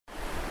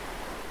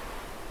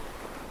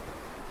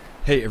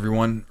Hey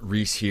everyone,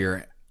 Reese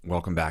here.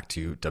 Welcome back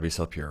to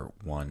WSL Pure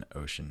One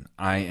Ocean.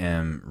 I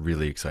am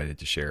really excited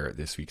to share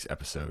this week's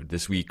episode.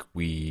 This week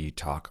we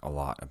talk a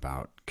lot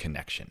about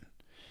connection.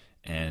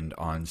 And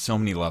on so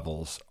many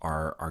levels,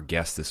 our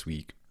guest this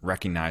week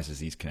recognizes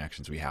these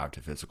connections we have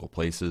to physical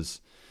places,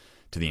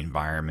 to the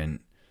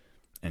environment,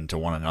 and to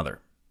one another.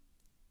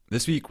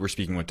 This week we're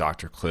speaking with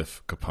Dr.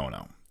 Cliff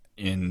Capono.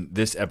 In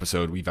this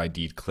episode, we've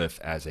ID'd Cliff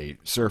as a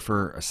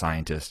surfer, a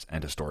scientist,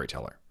 and a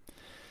storyteller.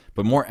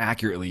 But more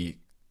accurately,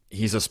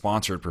 he's a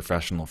sponsored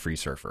professional free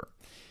surfer.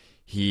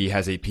 He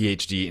has a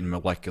PhD in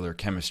molecular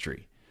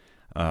chemistry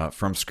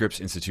from Scripps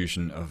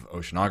Institution of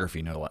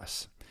Oceanography, no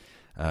less.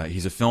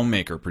 He's a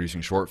filmmaker producing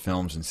short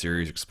films and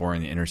series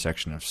exploring the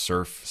intersection of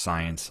surf,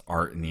 science,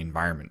 art, and the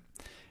environment.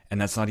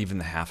 And that's not even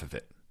the half of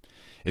it.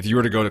 If you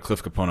were to go to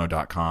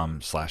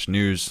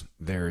cliffcapono.com/news,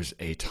 there's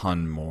a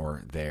ton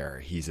more there.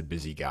 He's a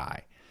busy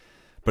guy.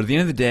 But at the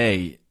end of the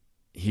day,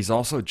 he's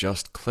also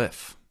just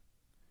Cliff.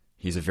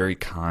 He's a very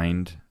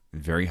kind,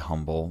 very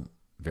humble,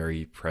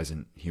 very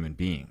present human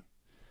being.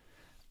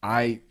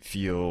 I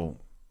feel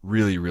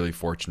really, really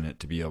fortunate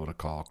to be able to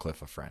call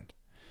Cliff a friend.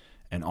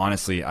 And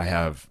honestly, I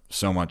have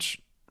so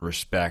much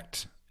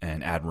respect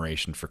and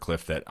admiration for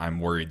Cliff that I'm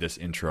worried this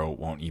intro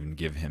won't even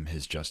give him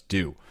his just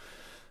due.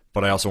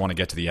 But I also want to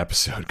get to the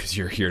episode because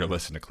you're here to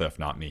listen to Cliff,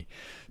 not me.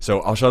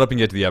 So I'll shut up and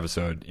get to the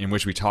episode in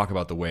which we talk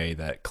about the way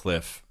that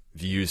Cliff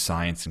views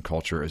science and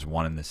culture as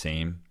one and the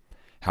same,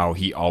 how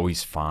he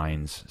always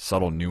finds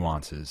subtle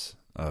nuances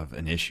of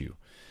an issue,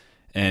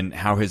 and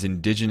how his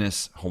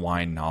indigenous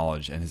Hawaiian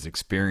knowledge and his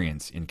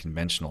experience in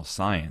conventional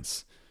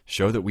science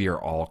show that we are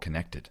all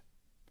connected.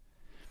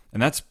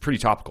 And that's pretty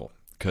topical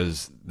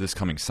because this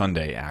coming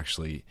Sunday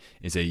actually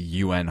is a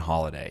UN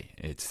holiday.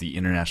 It's the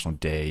International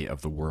Day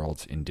of the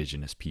World's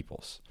Indigenous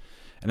Peoples.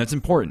 And that's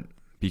important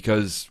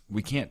because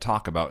we can't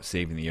talk about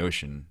saving the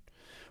ocean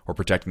or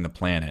protecting the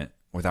planet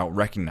without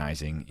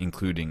recognizing,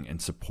 including,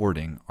 and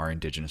supporting our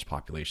indigenous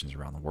populations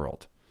around the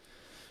world.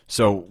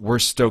 So we're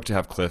stoked to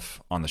have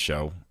Cliff on the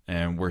show,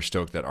 and we're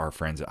stoked that our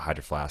friends at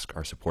Hydro Flask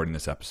are supporting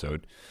this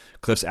episode.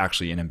 Cliff's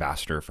actually an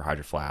ambassador for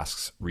Hydro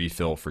Flask's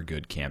Refill for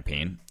Good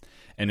campaign,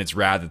 and it's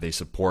rad that they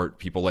support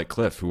people like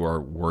Cliff who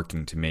are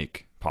working to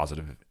make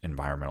positive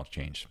environmental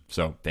change.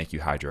 So thank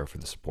you, Hydro, for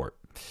the support.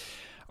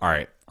 All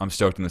right, I'm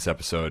stoked in this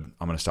episode.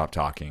 I'm going to stop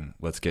talking.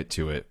 Let's get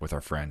to it with our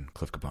friend,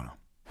 Cliff Capono.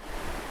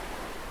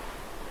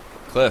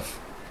 Cliff,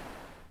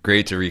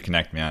 great to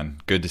reconnect,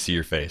 man. Good to see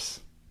your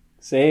face.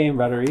 Same,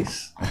 brother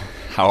Reese.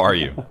 How are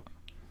you?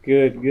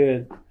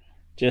 Good.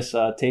 Just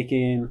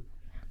taking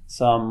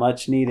some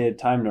much needed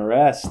time to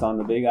rest on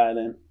the Big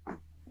Island. I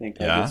think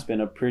it's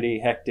been a pretty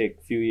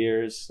hectic few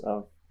years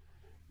of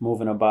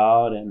moving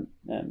about and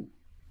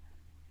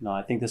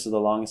I think this is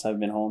the longest I've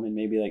been home in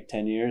maybe like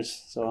 10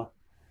 years. So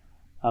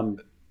I'm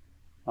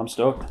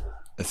stoked.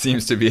 It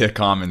seems to be a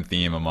common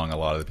theme among a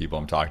lot of the people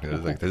I'm talking to.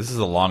 It's like, this is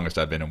the longest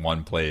I've been in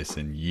one place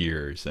in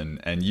years.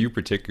 And you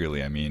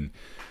particularly, I mean,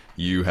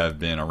 you have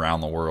been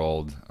around the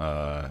world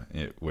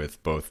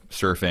with both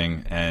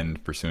surfing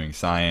and pursuing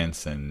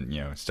science and,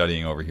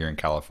 studying over here in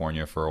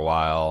California for a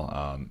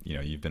while.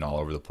 You've been all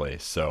over the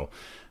place. So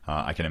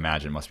I can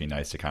imagine it must be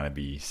nice to kind of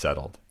be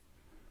settled.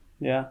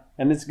 Yeah.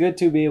 And it's good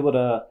to be able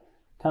to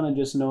kind of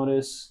just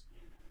notice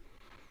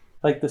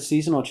like the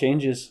seasonal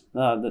changes,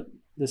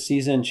 the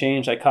season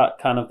changed. I caught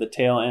kind of the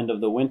tail end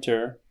of the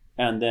winter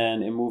and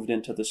then it moved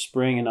into the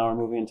spring and now we're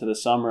moving into the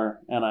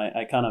summer. And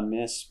I kind of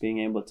miss being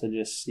able to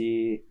just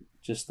see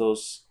just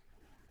those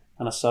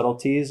kind of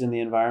subtleties in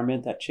the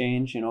environment that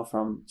change,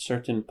 from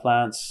certain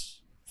plants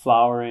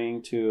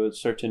flowering to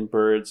certain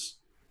birds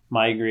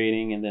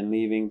migrating and then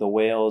leaving, the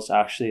whales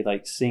actually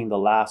like seeing the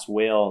last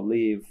whale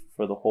leave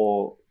for the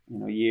whole,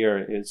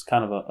 year is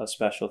kind of a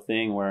special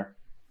thing where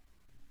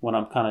when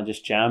I'm kind of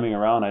just jamming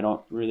around, I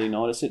don't really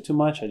notice it too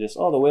much. I just,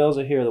 the whales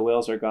are here, the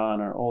whales are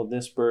gone, or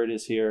this bird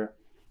is here,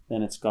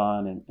 then it's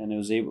gone. And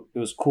it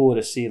was cool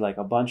to see like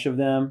a bunch of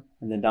them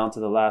and then down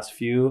to the last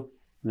few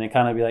and then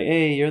kind of be like,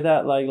 hey, you're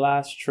that like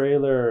last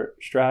trailer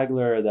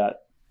straggler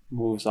that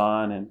moves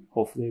on and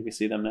hopefully we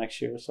see them next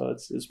year. So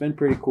it's been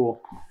pretty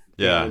cool.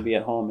 Yeah. To be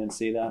at home and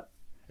see that.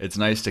 It's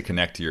nice to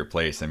connect to your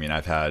place. I mean,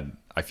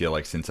 I feel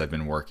like since I've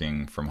been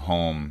working from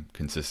home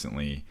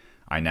consistently,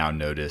 I now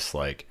notice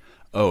like,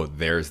 oh,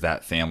 there's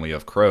that family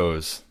of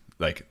crows.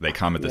 Like they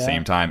come at the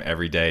same time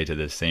every day to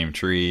this same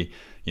tree.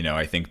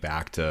 I think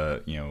back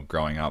to,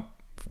 growing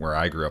up where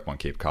I grew up on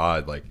Cape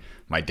Cod, like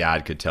my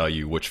dad could tell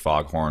you which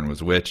foghorn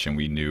was which. And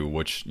we knew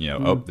which,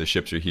 the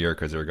ships are here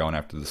because they were going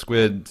after the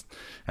squids.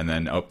 And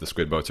then, the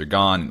squid boats are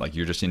gone. Like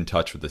you're just in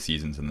touch with the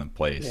seasons and the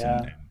place.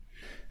 Yeah.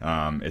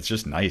 And it's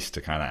just nice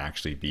to kind of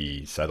actually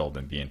be settled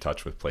and be in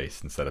touch with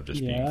place instead of just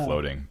being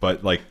floating.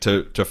 But like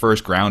to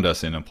first ground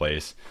us in a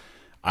place,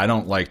 I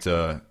don't like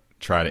to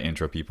try to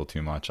intro people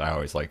too much. I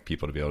always like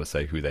people to be able to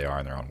say who they are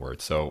in their own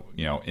words. So,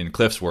 in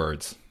Cliff's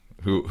words,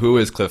 who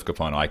is Cliff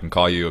Capono? I can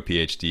call you a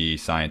PhD,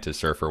 scientist,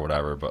 surfer,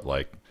 whatever, but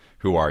like,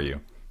 who are you?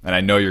 And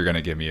I know you're going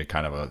to give me a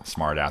kind of a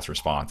smart ass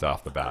response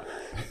off the bat.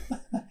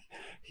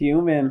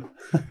 Human.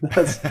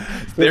 That's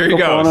There Cliff you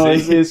go. Capono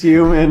See, is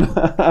human.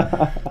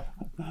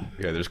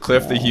 yeah, there's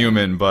Cliff the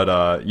human,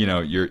 but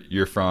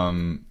you're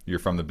from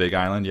the Big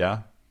Island,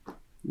 yeah.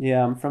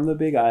 Yeah, I'm from the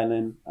Big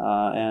Island,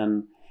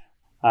 and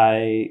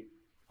I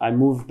I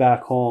moved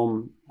back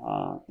home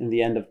in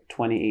the end of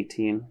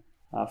 2018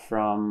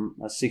 from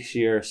a 6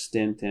 year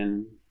stint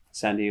in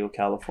San Diego,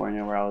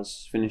 California, where I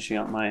was finishing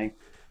up my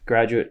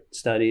graduate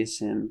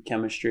studies in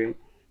chemistry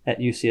at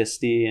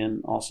UCSD,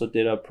 and also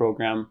did a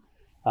program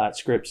at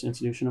Scripps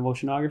Institution of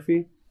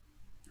Oceanography.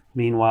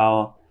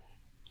 Meanwhile,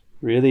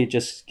 really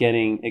just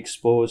getting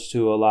exposed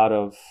to a lot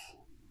of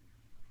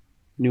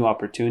new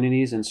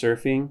opportunities in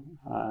surfing.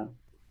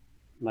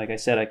 Like I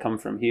said, I come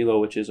from Hilo,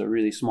 which is a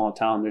really small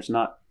town. There's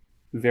not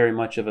very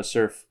much of a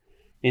surf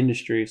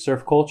industry.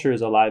 Surf culture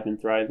is alive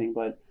and thriving,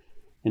 but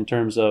in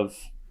terms of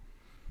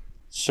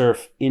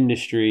surf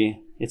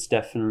industry, it's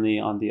definitely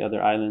on the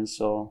other islands.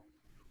 So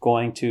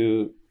going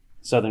to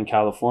Southern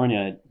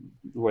California,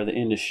 where the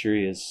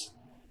industry is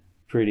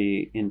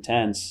pretty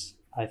intense,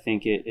 I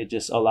think it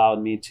just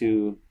allowed me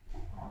to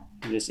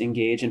just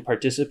engage and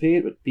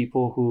participate with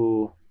people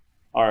who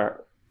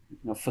are,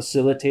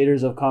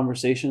 facilitators of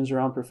conversations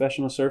around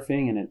professional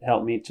surfing, and it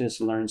helped me just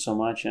learn so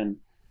much, and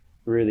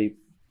really,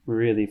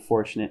 really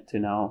fortunate to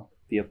now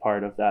be a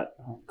part of that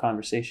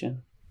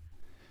conversation.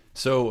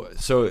 So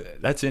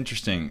that's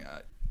interesting.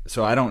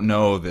 So I don't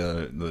know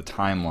the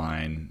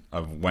timeline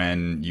of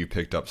when you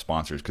picked up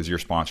sponsors, because you're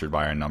sponsored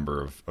by a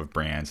number of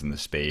brands in the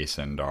space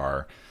and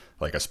are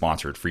like a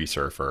sponsored free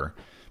surfer,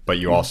 but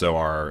you also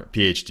are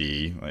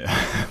PhD,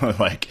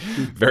 like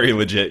very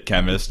legit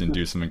chemist and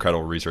do some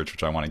incredible research,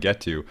 which I want to get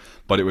to.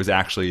 But it was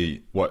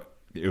actually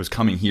it was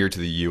coming here to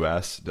the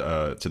U.S.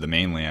 To the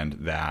mainland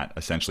that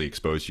essentially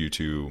exposed you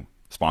to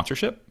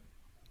sponsorship.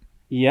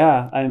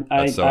 Yeah,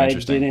 That's so I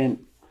interesting. didn't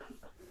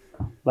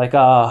like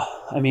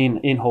I mean,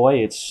 in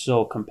Hawaii it's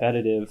so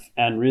competitive,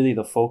 and really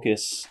the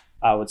focus,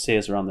 I would say,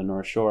 is around the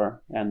North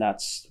Shore, and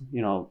that's,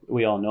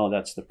 we all know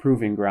that's the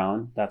proving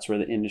ground. That's where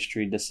the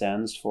industry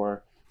descends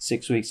for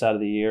 6 weeks out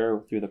of the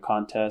year through the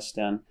contest,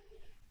 and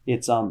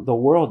it's the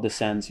world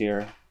descends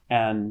here,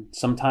 and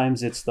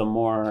sometimes it's the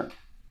more,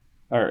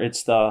 or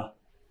it's the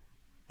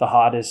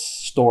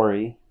hottest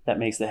story that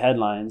makes the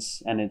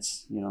headlines, and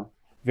it's,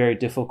 very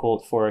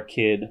difficult for a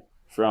kid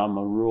from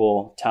a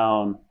rural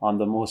town on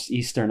the most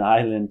eastern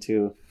island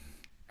to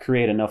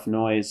create enough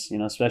noise,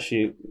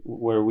 especially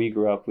where we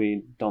grew up.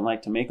 We don't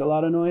like to make a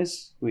lot of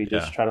noise. We Yeah.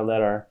 just try to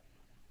let our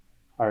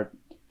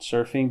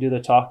surfing do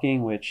the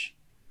talking, which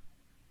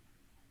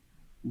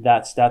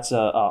that's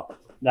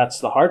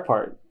the hard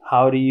part.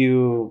 How do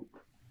you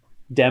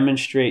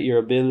demonstrate your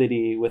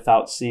ability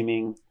without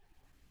seeming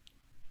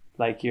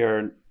like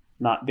you're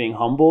not being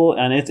humble?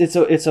 And it's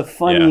a Yeah.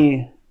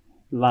 funny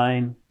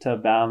line to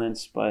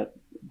balance, but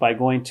by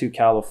going to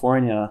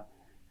California,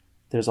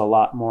 there's a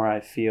lot more, I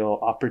feel,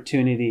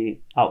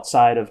 opportunity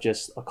outside of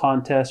just a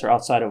contest or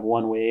outside of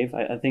one wave.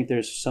 I think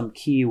there's some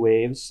key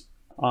waves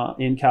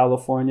in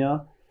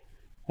California,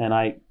 and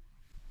I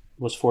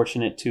was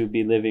fortunate to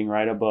be living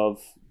right above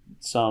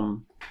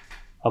some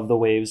of the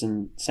waves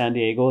in San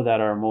Diego that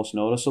are most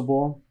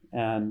noticeable,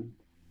 and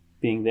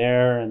being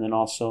there, and then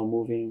also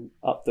moving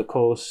up the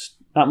coast,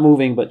 not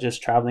moving, but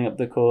just traveling up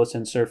the coast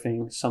and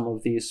surfing some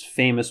of these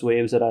famous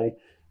waves that I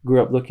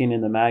grew up looking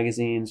in the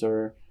magazines,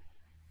 or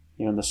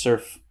in the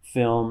surf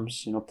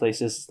films,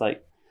 places like,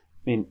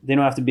 I mean, they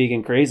don't have to be big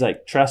and crazy,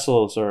 like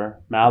Trestles or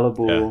Yeah.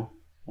 Malibu,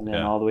 and then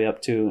Yeah. all the way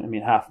up to, I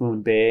mean, Half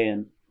Moon Bay,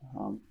 and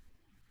um,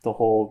 the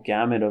whole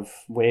gamut of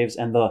waves,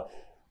 and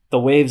the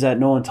waves that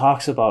no one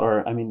talks about,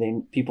 or I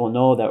mean, people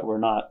know that we're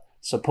not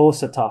supposed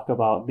to talk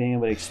about, being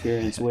able to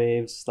experience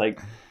waves like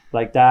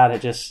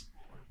that.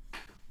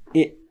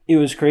 It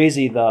was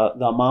crazy, the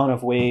amount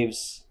of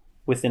waves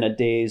within a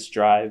day's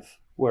drive.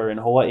 Where in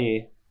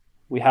Hawaii,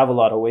 we have a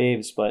lot of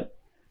waves, but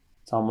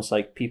it's almost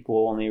like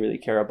people only really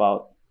care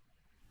about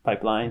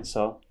pipelines.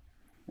 So,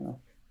 you know,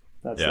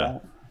 that's Yeah.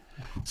 that.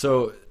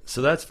 So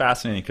that's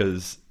fascinating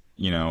because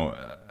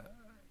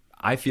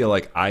I feel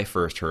like I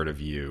first heard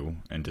of you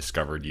and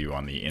discovered you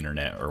on the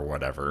internet or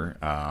whatever,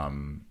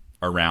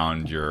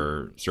 around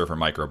your surfer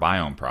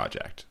microbiome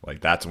project.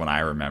 Like that's when I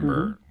Mm-hmm.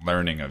 remember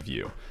learning of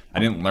you. I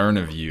didn't learn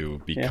of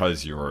you Yeah.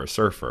 because you were a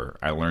surfer.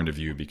 I learned of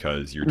you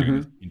because you're doing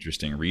this Mm-hmm.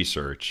 interesting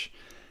research.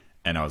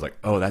 And I was like,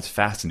 oh, that's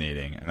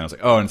fascinating. And I was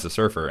like, oh, and it's a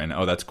surfer. And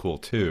oh, that's cool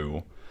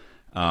too.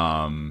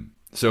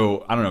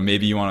 So I don't know.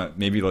 Maybe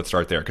maybe let's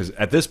start there because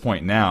at this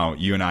point now,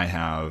 you and I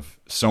have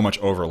so much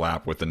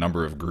overlap with the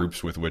number of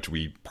groups with which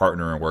we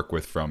partner and work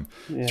with, from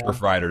Yeah.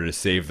 Surfrider to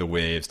Save the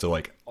Waves to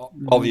like all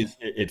Mm-hmm. these.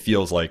 It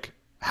feels like,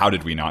 how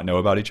did we not know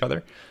about each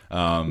other?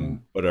 Yeah.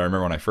 But I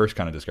remember when I first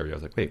kind of discovered you, I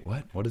was like, wait,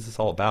 what? What is this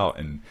all about?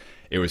 And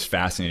it was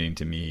fascinating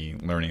to me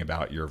learning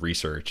about your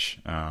research,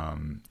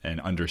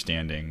 and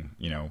understanding,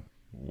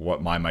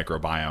 what my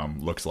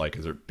microbiome looks like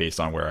is based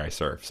on where I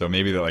surf. So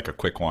maybe like a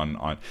quick one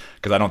on,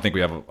 because I don't think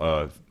we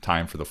have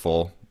time for the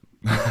full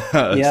Yeah,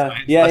 Science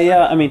yeah, lesson.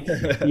 yeah. I mean,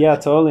 yeah,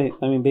 totally.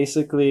 I mean,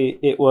 basically,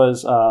 it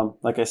was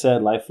like I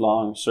said,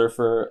 lifelong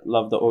surfer,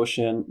 loved the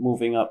ocean,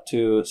 moving up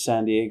to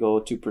San Diego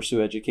to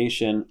pursue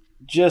education.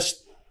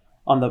 Just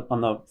on the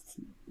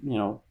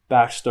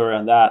backstory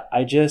on that,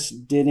 I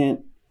just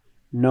didn't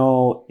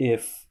know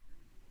if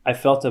I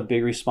felt a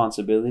big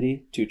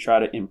responsibility to try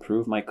to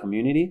improve my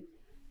community,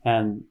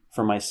 and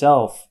for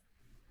myself,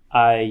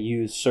 I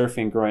used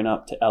surfing growing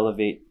up to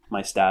elevate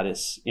my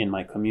status in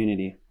my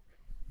community,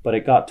 but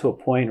it got to a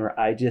point where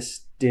I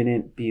just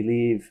didn't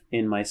believe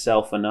in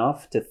myself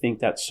enough to think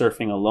that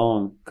surfing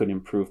alone could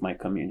improve my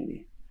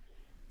community.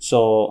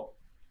 So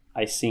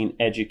I seen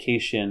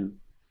education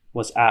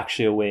was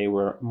actually a way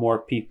where more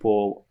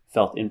people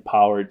felt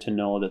empowered to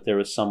know that there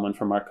was someone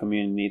from our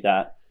community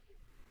that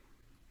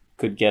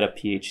could get a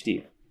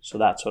PhD. So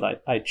that's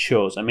what I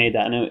chose. I made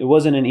that. And it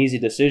wasn't an easy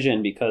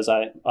decision because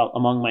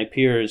among my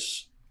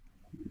peers,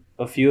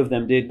 a few of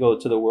them did go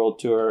to the world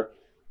tour.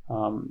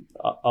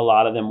 A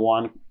lot of them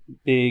won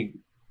big,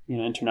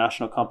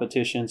 international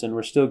competitions, and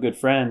we're still good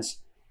friends.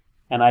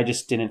 And I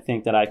just didn't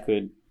think that I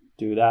could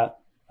do that.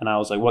 And I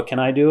was like, what can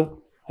I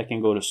do? I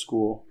can go to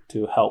school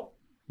to help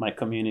my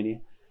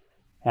community.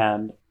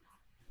 And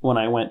when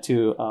I went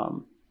to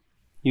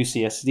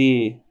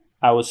UCSD,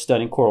 I was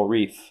studying coral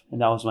reef,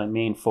 and that was my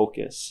main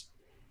focus.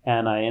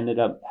 And I ended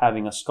up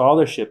having a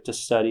scholarship to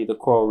study the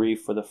coral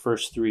reef for the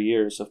first 3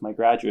 years of my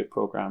graduate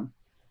program.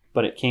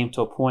 But it came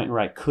to a point where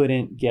I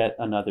couldn't get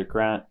another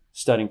grant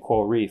studying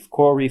coral reef.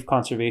 Coral reef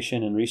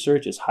conservation and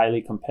research is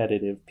highly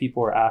competitive.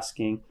 People are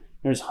asking,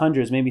 there's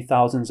hundreds, maybe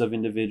thousands of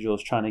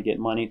individuals trying to get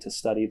money to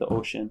study the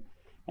ocean.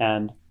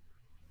 And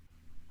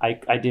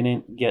I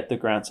didn't get the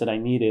grants that I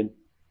needed.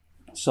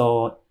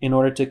 So in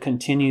order to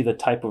continue the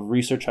type of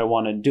research I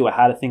wanted to do, I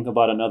had to think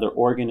about another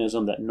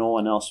organism that no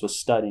one else was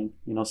studying.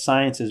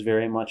 Science is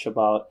very much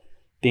about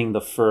being the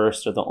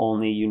first or the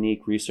only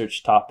unique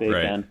research topic.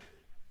 Right. And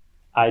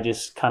I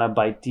just kind of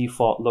by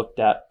default looked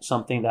at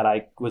something that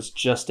I was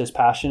just as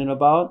passionate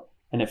about.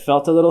 And it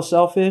felt a little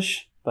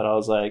selfish, but I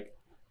was like,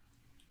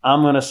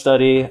 I'm going to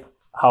study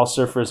how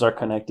surfers are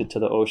connected to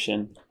the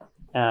ocean.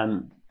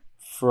 And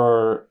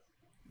for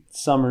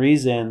some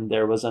reason,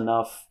 there was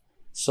enough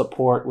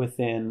support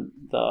within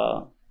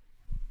the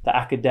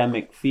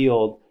academic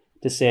field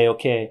to say,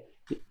 okay,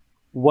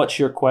 what's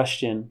your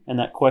question? And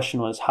that question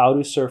was, how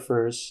do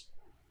surfers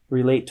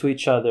relate to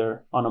each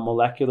other on a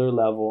molecular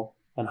level?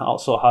 And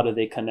also, how do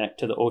they connect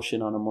to the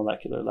ocean on a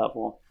molecular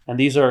level? And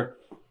these are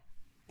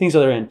things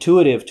that are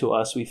intuitive to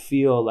us. We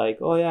feel like,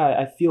 oh yeah,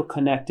 I feel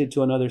connected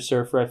to another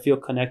surfer. I feel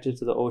connected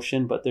to the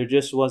ocean, but there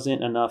just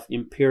wasn't enough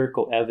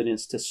empirical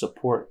evidence to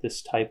support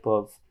this type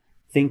of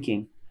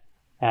thinking.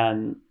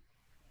 And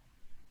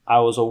I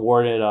was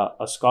awarded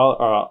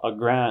a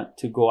grant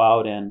to go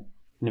out and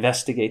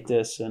investigate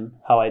this. And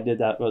how I did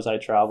that was I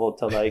traveled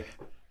to like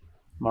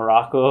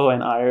Morocco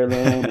and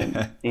Ireland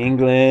and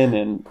England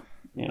and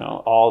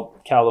all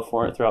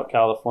California, throughout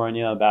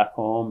California, back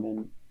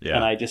home,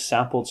 and I just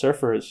sampled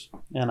surfers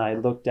and I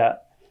looked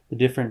at the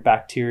different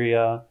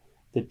bacteria,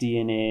 the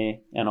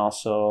DNA, and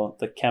also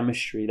the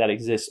chemistry that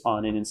exists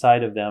on and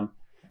inside of them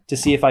to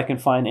see if I can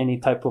find any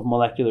type of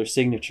molecular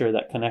signature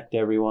that connect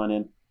everyone.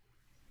 And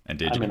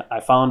did you?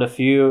 I found a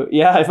few.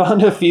 Yeah, I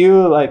found a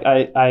few. Like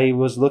I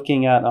was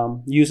looking at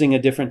using a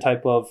different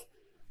type of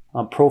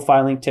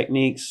profiling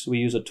techniques. We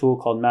use a tool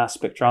called mass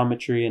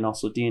spectrometry and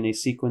also DNA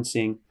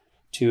sequencing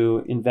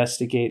to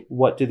investigate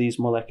what do these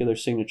molecular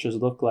signatures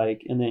look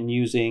like. And then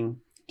using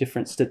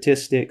different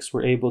statistics,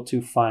 we're able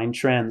to find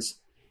trends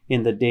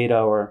in the data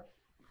or,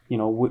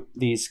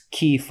 these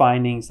key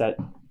findings that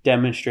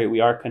demonstrate we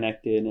are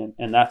connected.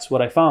 And that's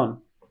what I found.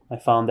 I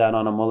found that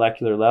on a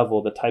molecular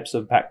level, the types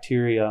of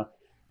bacteria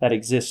that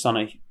exists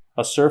on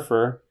a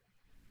surfer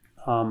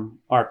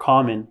are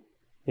common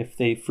if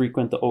they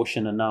frequent the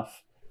ocean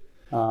enough.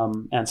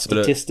 And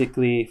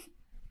statistically...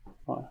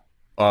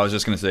 I was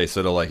just going to say,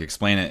 so to like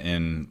explain it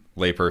in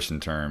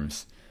layperson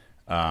terms,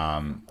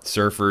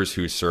 surfers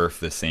who surf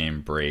the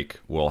same break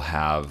will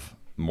have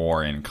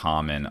more in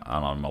common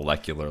on a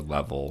molecular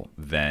level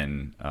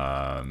than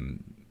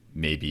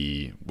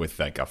maybe with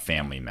like a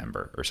family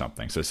member or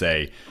something. So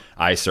say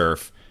I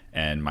surf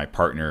and my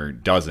partner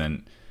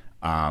doesn't,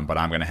 but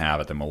I'm going to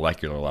have at the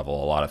molecular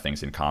level a lot of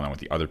things in common with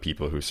the other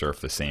people who surf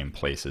the same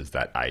places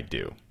that I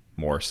do,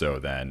 more so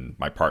than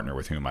my partner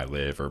with whom I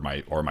live or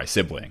my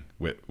sibling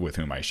with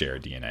whom I share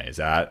DNA. Is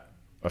that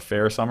a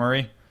fair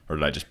summary, or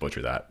did I just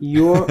butcher that?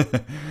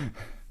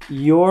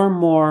 You're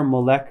more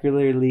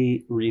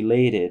molecularly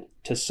related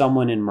to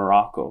someone in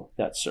Morocco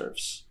that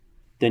surfs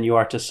than you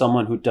are to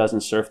someone who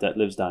doesn't surf that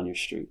lives down your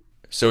street.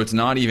 So it's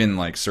not even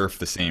like surf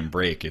the same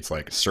break. It's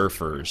like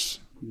surfers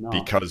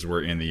because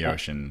we're in the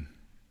ocean.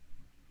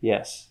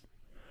 Yes.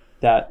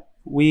 That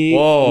we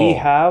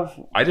have.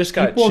 I just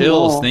got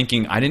chills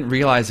thinking. I didn't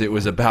realize it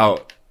was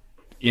about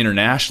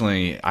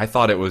internationally. I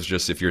thought it was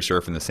just if you're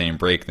surfing the same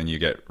break, then you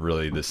get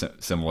really the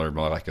similar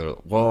molecular.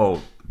 Whoa,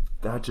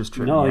 that just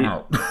tripped me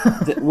out.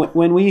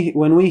 When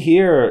we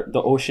hear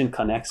the ocean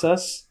connects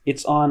us,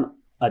 it's on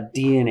a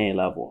DNA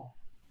level.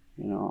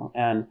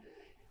 And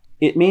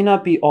it may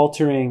not be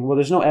altering, well,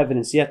 there's no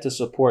evidence yet to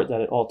support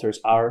that it alters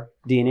our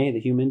DNA, the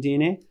human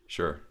DNA.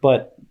 Sure.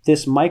 But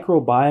this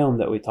microbiome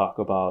that we talk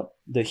about,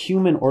 the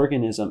human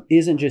organism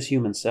isn't just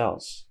human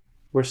cells.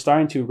 We're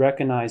starting to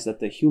recognize that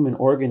the human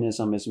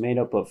organism is made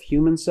up of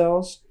human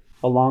cells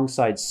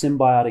alongside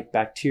symbiotic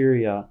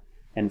bacteria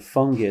and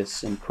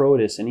fungus and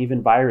protists and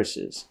even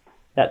viruses.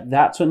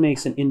 That's what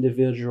makes an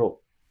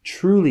individual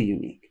truly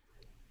unique.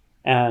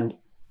 And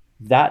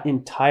that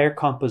entire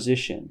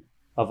composition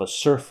of a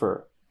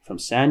surfer from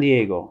San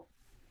Diego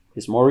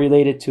is more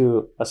related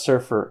to a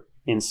surfer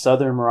in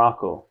southern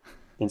Morocco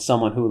than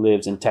someone who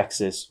lives in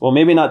Texas. Well,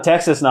 maybe not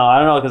Texas now. I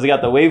don't know, because they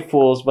got the wave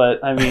pools,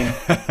 but I mean,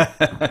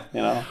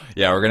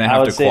 Yeah, we're going to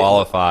have to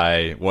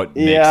qualify what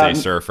makes a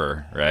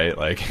surfer, right?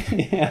 Like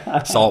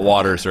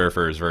saltwater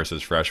surfers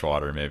versus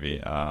freshwater,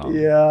 maybe.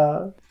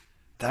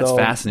 That's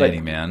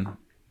fascinating, man.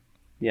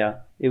 Yeah,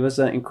 it was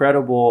an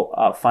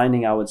incredible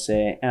finding, I would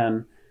say.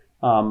 And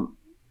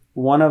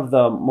one of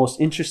the most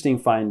interesting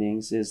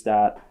findings is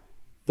that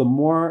the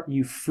more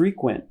you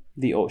frequent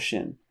the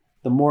ocean,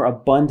 the more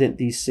abundant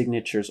these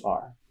signatures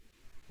are,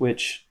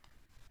 which,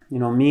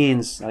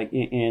 means, like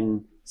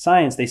in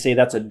science, they say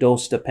that's a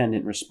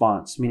dose-dependent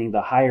response, meaning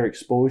the higher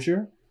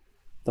exposure,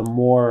 the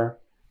more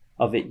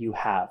of it you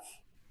have.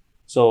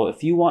 So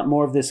if you want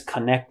more of this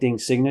connecting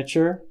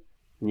signature,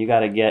 then you got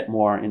to get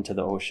more into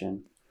the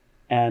ocean.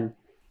 And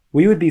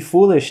we would be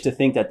foolish to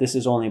think that this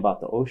is only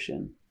about the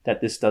ocean, that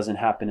this doesn't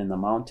happen in the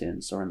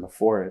mountains or in the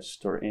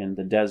forest or in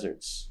the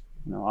deserts.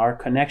 Our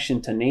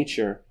connection to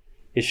nature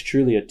is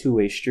truly a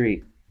two-way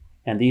street.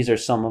 And these are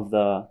some of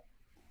the,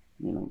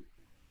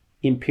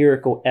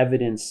 empirical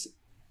evidence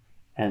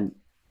and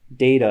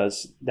data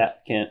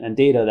that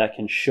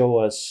can show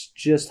us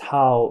just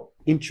how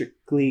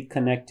intricately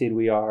connected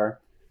we are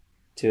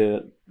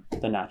to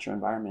the natural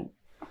environment.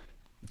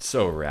 It's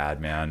so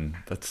rad, man.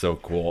 That's so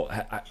cool.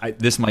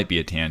 This might be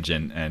a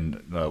tangent,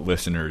 and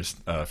listeners,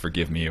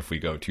 forgive me if we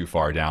go too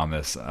far down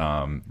this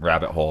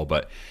rabbit hole,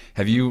 but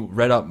have you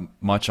read up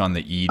much on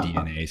the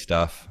eDNA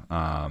stuff?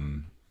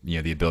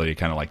 The ability to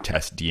kind of like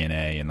test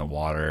DNA in the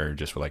water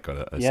just with like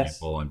a Yes.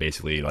 sample, and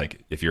basically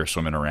like if you're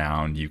swimming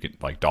around, you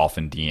could like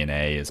dolphin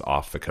DNA is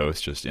off the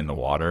coast just in the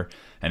water.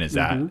 And is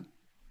that,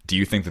 do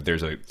you think that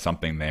there's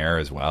something there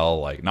as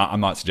well? Like,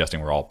 I'm not suggesting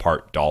we're all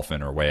part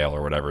dolphin or whale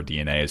or whatever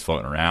DNA is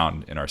floating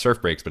around in our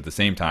surf breaks, but at the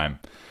same time,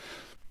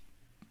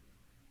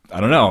 I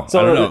don't know.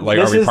 Like,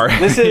 are we part?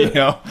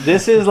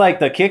 This is like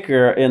the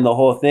kicker in the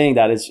whole thing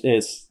that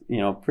is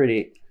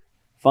pretty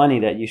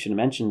funny that you should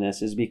mention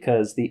this, is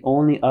because the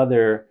only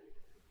other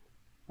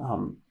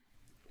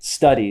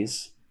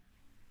studies,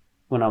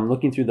 when I'm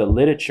looking through the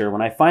literature,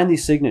 when I find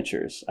these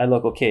signatures, I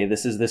look, okay,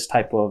 this is this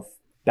type of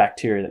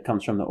bacteria that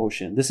comes from the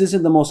ocean. This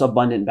isn't the most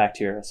abundant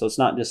bacteria. So it's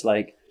not just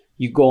like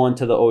you go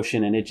into the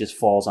ocean and it just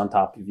falls on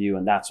top of you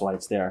and that's why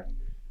it's there.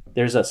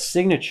 There's a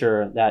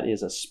signature that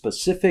is a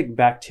specific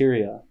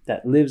bacteria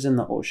that lives in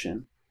the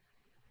ocean.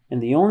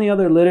 And the only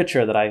other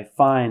literature that I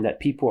find that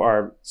people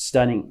are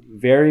studying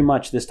very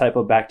much this type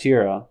of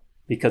bacteria,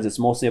 because it's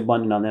mostly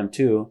abundant on them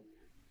too,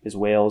 is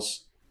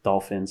whales,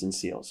 dolphins, and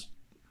seals.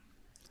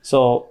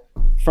 So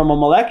from a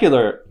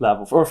molecular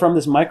level, or from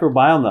this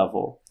microbiome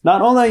level,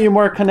 not only are you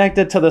more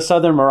connected to the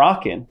southern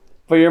Moroccan,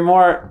 but you're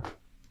more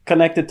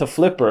connected to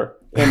Flipper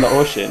in the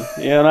ocean.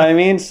 You know what I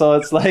mean? So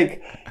it's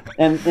like,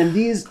 and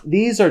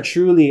these are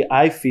truly,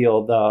 I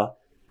feel,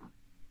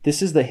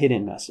 this is the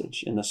hidden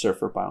message in the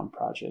Surfer Biome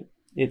Project.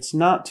 It's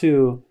not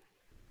to,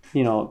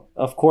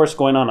 of course,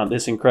 going on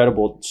this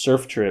incredible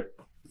surf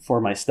trip for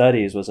my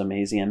studies was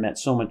amazing. I met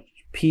so much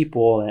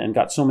people and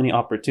got so many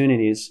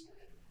opportunities,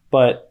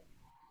 but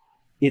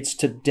it's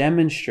to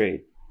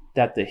demonstrate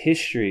that the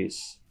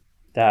histories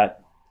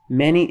that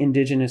many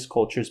indigenous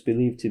cultures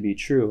believe to be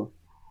true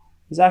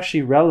is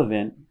actually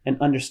relevant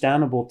and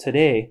understandable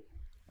today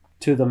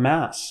to the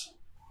mass.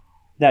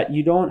 That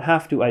you don't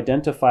have to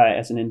identify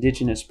as an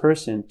indigenous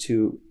person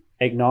to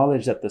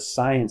acknowledge that the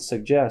science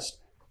suggests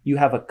you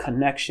have a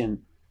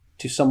connection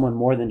to someone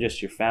more than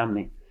just your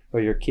family or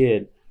your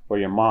kid or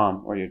your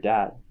mom or your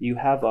dad. You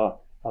have a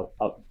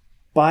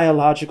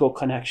biological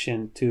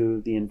connection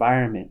to the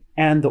environment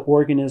and the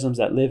organisms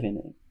that live in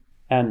it.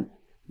 And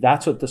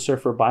that's what the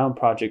Surfer Biome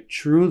Project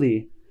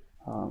truly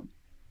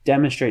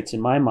demonstrates in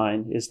my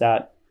mind, is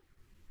that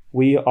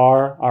we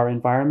are our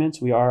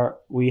environments.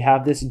 We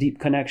have this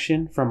deep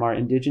connection from our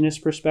indigenous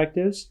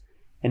perspectives.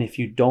 And if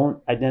you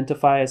don't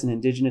identify as an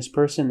indigenous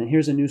person, then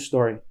here's a new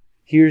story.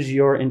 Here's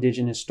your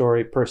indigenous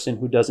story, person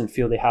who doesn't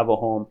feel they have a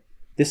home.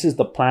 This is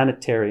the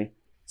planetary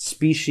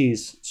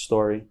species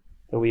story,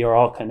 that we are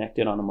all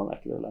connected on a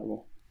molecular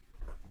level.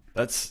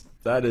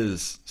 That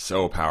is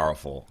so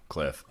powerful,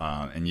 Cliff.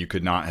 And you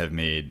could not have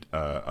made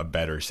a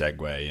better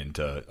segue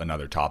into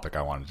another topic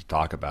I wanted to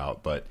talk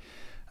about. But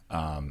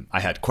I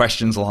had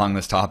questions along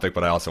this topic,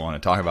 but I also want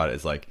to talk about it.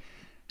 Is like,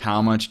 how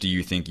much do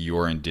you think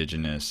your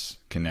indigenous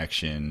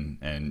connection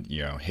and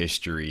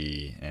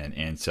history and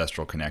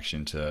ancestral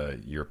connection to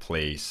your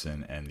place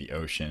and the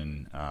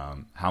ocean,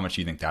 how much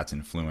do you think that's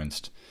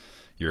influenced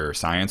your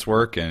science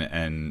work,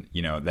 and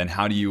then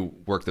how do you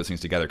work those things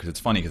together? Because it's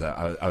funny,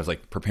 because I was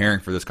like preparing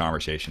for this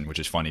conversation, which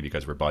is funny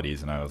because we're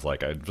buddies, and I was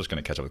like, I'm just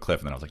going to catch up with Cliff,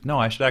 and then I was like, no,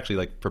 I should actually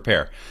like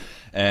prepare.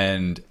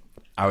 And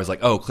I was like,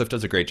 oh, Cliff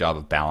does a great job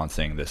of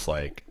balancing this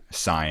like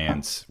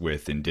science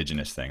with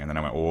indigenous thing. And then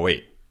I went, well,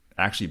 wait,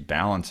 actually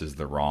balance is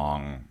the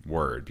wrong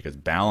word, because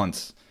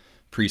balance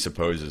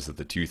presupposes that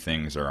the two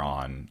things are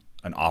on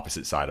an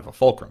opposite side of a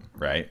fulcrum,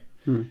 right?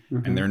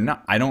 Mm-hmm. And they're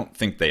not. I don't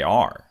think they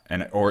are,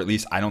 or at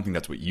least I don't think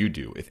that's what you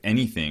do. If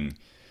anything,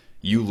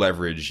 you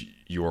leverage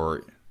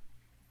your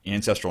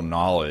ancestral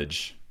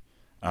knowledge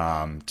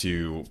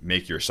to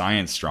make your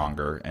science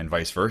stronger, and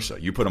vice versa.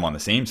 You put them on the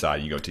same side,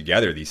 and you go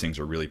together. These things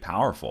are really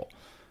powerful.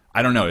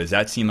 I don't know. Does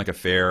that seem like a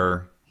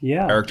fair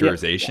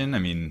characterization? Yeah. I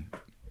mean,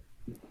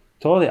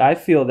 totally. I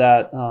feel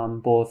that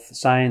both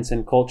science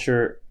and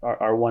culture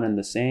are one and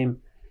the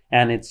same,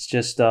 and it's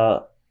just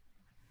a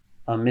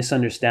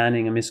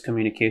misunderstanding, a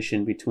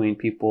miscommunication between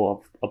people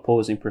of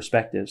opposing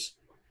perspectives.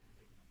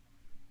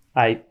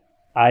 I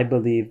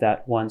believe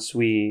that once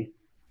we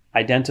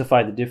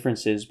identify the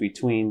differences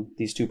between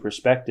these two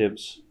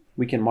perspectives,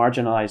 we can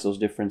marginalize those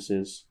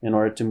differences in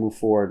order to move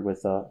forward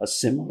with a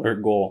similar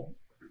goal.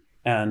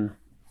 And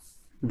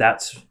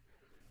that's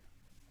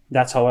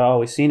how I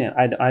always seen it.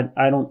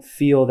 I don't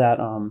feel that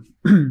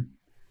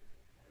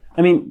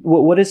I mean,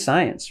 what is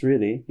science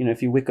really?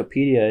 If you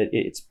Wikipedia,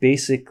 it's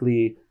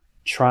basically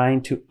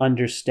trying to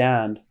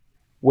understand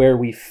where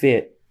we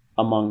fit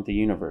among the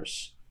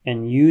universe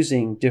and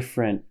using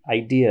different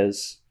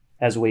ideas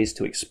as ways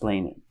to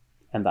explain it.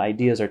 And the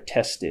ideas are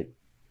tested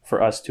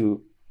for us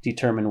to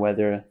determine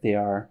whether they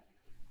are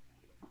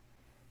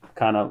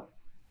kind of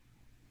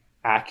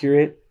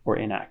accurate or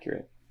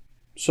inaccurate.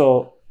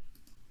 So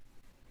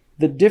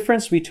the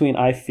difference between,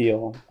 I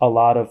feel, a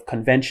lot of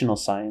conventional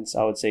science,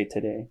 I would say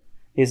today,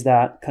 is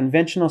that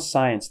conventional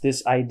science,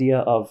 this idea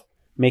of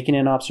making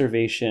an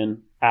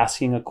observation,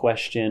 asking a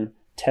question,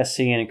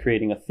 testing it, and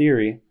creating a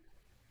theory,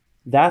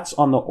 that's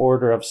on the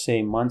order of,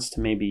 say, months to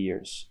maybe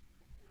years.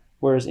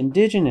 Whereas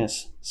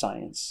indigenous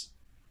science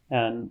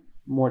and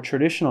more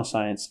traditional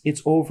science,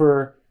 it's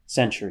over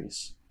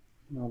centuries.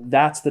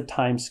 That's the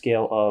time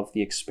scale of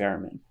the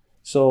experiment.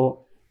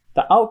 So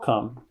the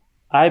outcome,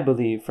 I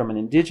believe, from an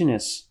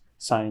indigenous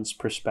science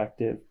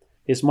perspective,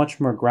 is much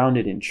more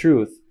grounded in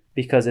truth,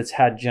 because it's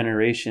had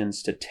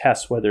generations to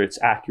test whether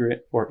it's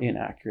accurate or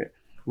inaccurate,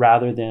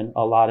 rather than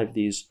a lot of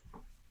these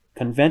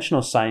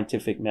conventional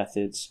scientific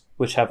methods,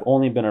 which have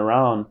only been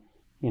around,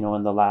 in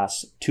the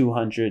last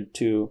 200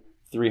 to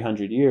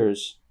 300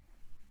 years.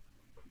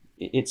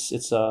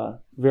 It's a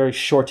very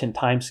shortened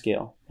time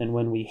scale. And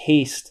when we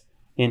haste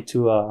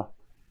into a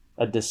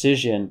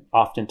decision,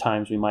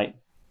 oftentimes we might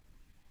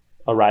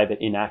arrive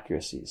at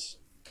inaccuracies,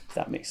 if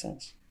that makes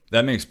sense.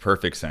 That makes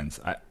perfect sense.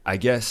 I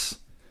guess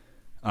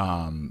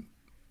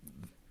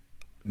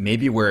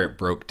maybe where it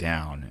broke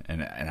down,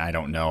 and I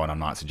don't know, and I'm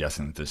not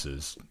suggesting that this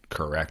is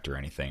correct or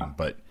anything,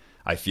 but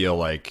I feel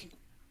like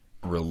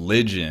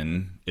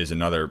religion is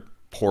another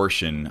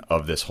portion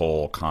of this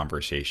whole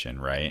conversation,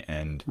 right?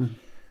 And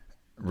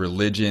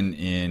religion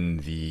in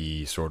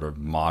the sort of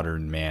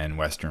modern man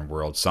Western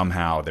world,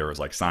 somehow there was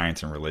like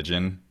science and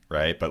religion,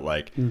 right? But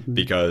like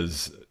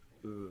because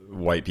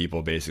white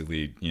people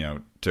basically,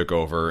 took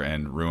over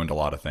and ruined a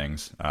lot of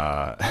things,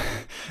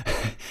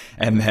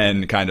 and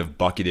then kind of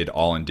bucketed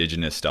all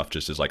indigenous stuff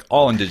just as like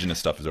all indigenous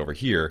stuff is over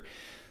here,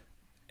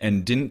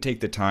 and didn't take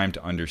the time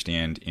to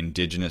understand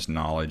indigenous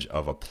knowledge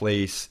of a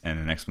place and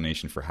an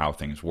explanation for how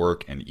things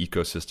work and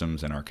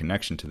ecosystems and our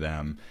connection to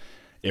them.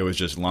 It was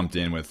just lumped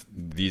in with,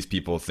 these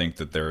people think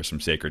that there are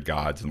some sacred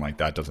gods, and like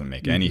that doesn't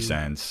make any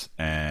sense,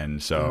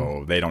 and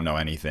so they don't know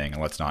anything,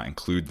 and let's not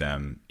include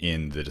them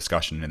in the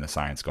discussion in the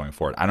science going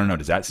forward. I don't know,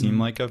 does that seem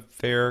like a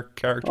fair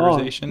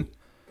characterization?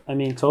 I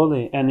mean,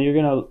 totally. And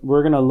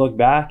we're gonna look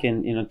back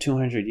in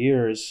 200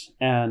 years,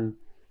 and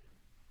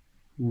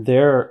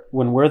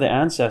when we're the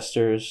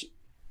ancestors,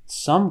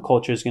 some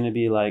culture is going to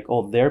be like,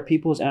 oh, their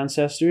people's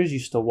ancestors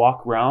used to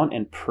walk around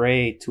and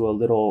pray to a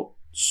little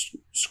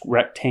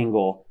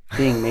rectangle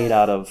thing made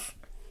out of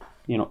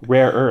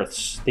rare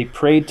earths. They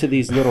prayed to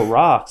these little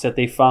rocks that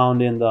they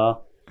found in the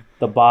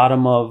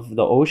bottom of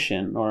the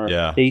ocean, or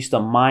they used to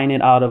mine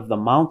it out of the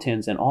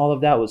mountains, and all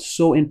of that was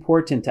so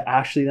important to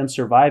actually them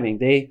surviving.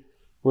 They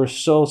were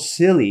so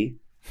silly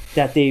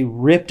that they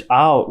ripped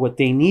out what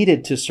they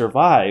needed to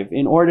survive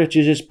in order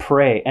to just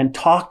pray and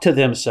talk to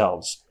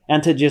themselves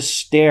and to just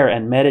stare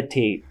and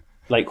meditate.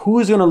 Like,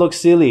 who's going to look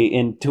silly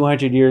in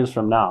 200 years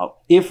from now,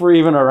 if we're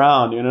even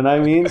around? You know what I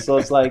mean? So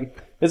it's like,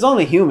 it's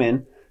only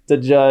human to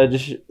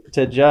judge.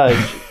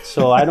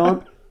 So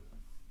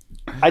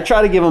I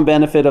try to give them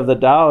benefit of the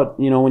doubt.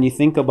 When you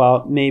think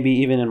about, maybe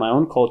even in my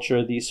own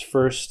culture, these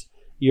first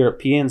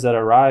Europeans that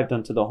arrived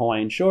onto the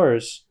Hawaiian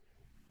shores,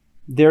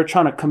 they're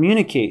trying to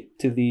communicate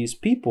to these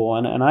people.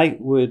 And I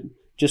would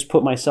just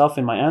put myself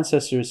in my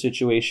ancestors'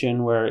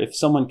 situation, where if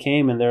someone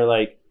came and they're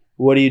like,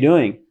 what are you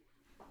doing?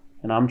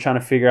 And I'm trying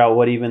to figure out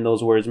what even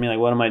those words mean. Like,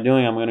 what am I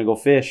doing? I'm going to go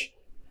fish.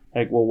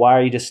 Like, well, why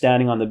are you just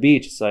standing on the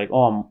beach? It's like,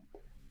 oh,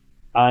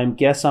 I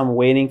guess I'm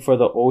waiting for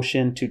the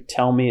ocean to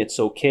tell me it's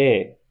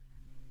okay.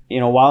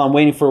 While I'm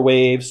waiting for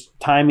waves,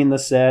 timing the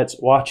sets,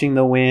 watching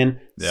the wind,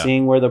 Yeah.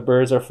 seeing where the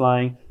birds are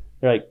flying.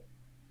 They're like,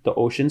 the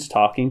ocean's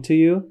talking to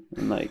you?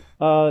 I'm like,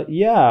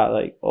 yeah.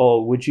 Like,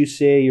 oh, would you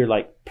say you're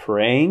like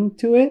praying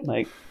to it?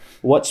 Like,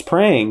 what's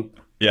praying?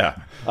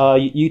 Yeah.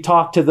 You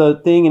talk to the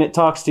thing and it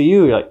talks to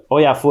you. You're like, oh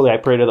yeah, fully I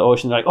pray to the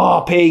ocean. They're like,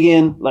 oh,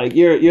 pagan, like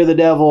you're the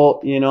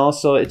devil,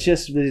 So it's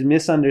just these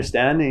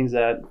misunderstandings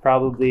that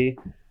probably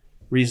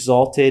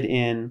resulted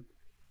in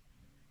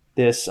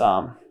this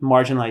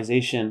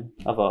marginalization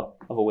of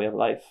a way of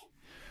life.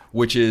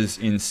 Which is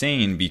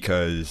insane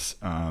because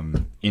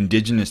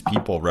indigenous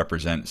people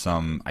represent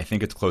I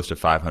think it's close to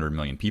 500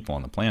 million people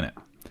on the planet.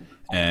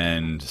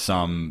 And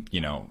some,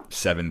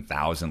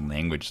 7,000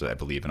 languages, I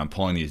believe. And I'm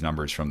pulling these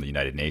numbers from the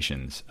United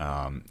Nations.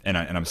 And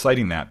I'm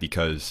citing that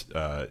because,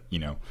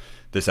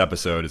 this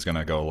episode is going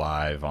to go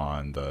live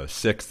on the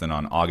 6th, and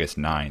on August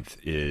 9th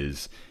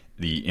is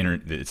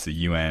it's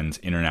the UN's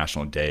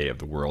International Day of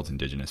the World's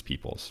Indigenous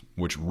Peoples,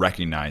 which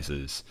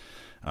recognizes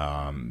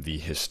the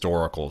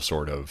historical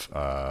sort of,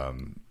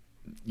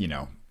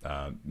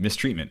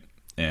 mistreatment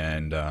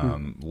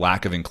and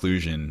lack of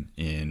inclusion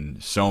in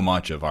so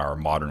much of our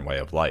modern way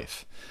of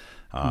life.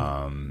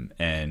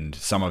 And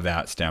some of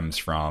that stems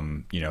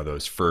from,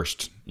 those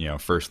first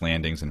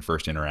landings and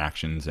first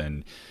interactions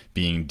and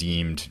being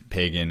deemed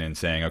pagan and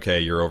saying, okay,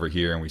 you're over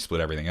here and we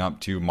split everything up,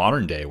 to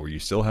modern day where you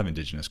still have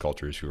indigenous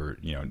cultures who are,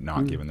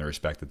 not given the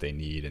respect that they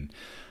need. And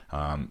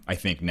I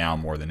think now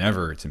more than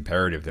ever, it's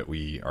imperative that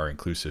we are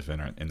inclusive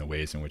in the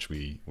ways in which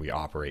we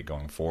operate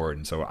going forward.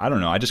 And so I don't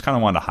know, I just kind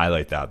of wanted to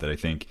highlight that I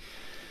think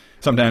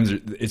sometimes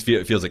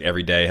it feels like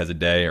every day has a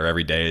day, or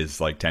every day is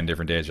like 10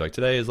 different days. You're like,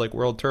 today is like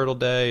World Turtle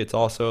Day. It's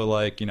also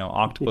like,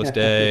 Octopus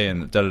Day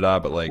and da-da-da.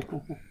 But like,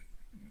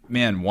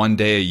 man, one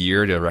day a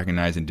year to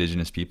recognize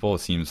indigenous people, it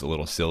seems a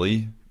little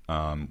silly.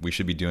 We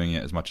should be doing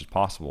it as much as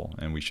possible.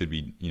 And we should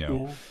be,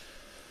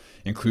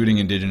 including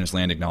indigenous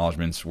land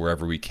acknowledgements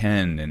wherever we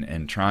can,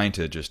 and trying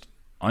to just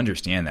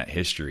understand that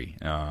history.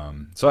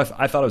 So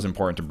I thought it was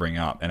important to bring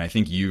up, and I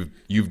think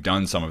you've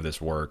done some of this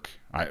work,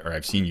 or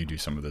I've seen you do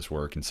some of this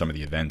work in some of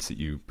the events that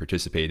you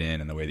participate in,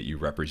 and the way that you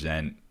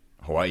represent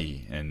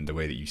Hawaii and the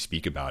way that you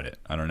speak about it.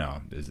 I don't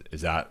know,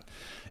 is that,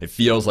 it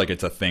feels like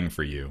it's a thing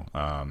for you.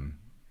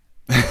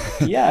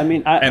 Yeah, I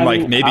mean,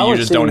 maybe you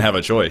just don't have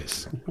a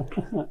choice.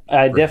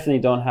 I definitely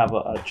don't have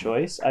a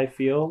choice. I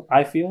feel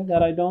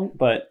that I don't,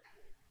 but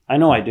I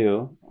know I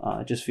do.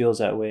 It just feels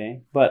that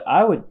way. But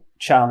I would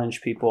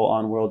challenge people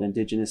on World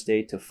Indigenous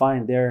Day to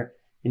find their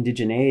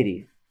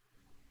indigeneity,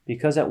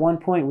 because at one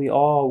point we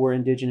all were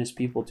indigenous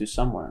people to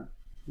somewhere,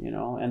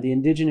 and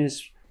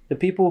the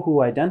people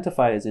who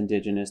identify as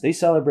indigenous, they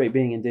celebrate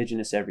being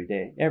indigenous every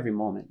day, every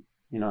moment,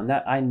 and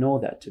that I know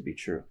that to be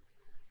true.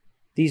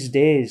 These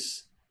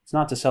days, it's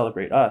not to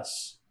celebrate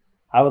us.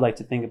 I would like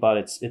to think about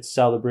it's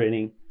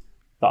celebrating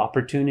the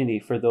opportunity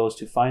for those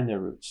to find their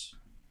roots.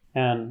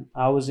 And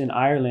I was in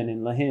Ireland,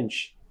 in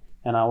Lahinch,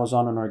 and I was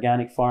on an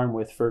organic farm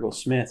with Fergal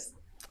Smith,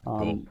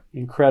 Cool.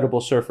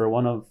 Incredible surfer,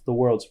 one of the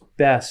world's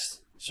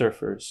best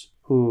surfers,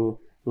 who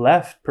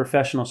left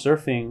professional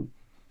surfing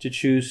to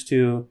choose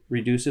to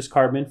reduce his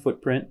carbon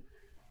footprint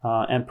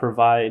and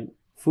provide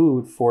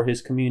food for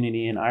his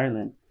community in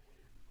Ireland.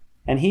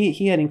 And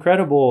he had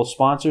incredible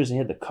sponsors. He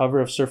had the cover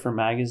of Surfer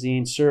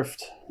magazine,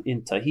 surfed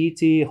in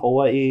Tahiti,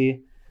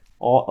 Hawaii,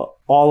 all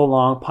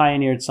along,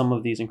 pioneered some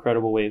of these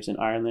incredible waves in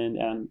Ireland.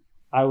 And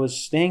I was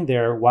staying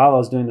there while I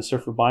was doing the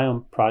Surfer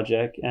Biome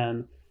project.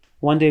 And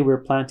one day we were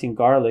planting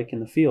garlic in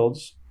the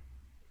fields.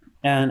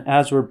 And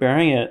as we're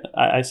bearing it,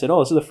 I said, oh,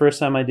 this is the first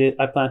time I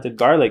planted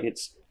garlic.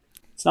 It's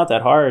not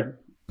that hard.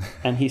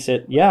 And he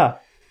said, yeah,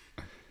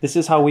 this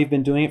is how we've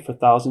been doing it for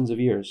thousands of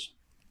years.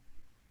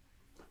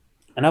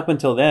 And up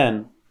until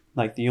then,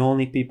 like, the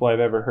only people I've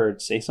ever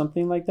heard say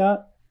something like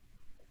that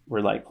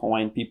were like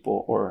Hawaiian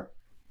people or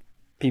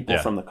people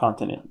from the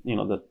continent,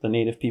 the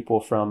native people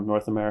from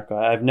North America.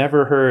 I've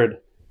never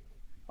heard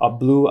a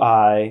blue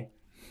eye,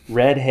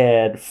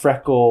 redhead,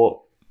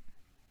 freckle,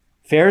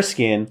 fair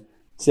skin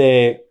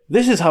say,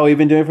 this is how we've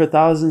been doing it for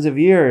thousands of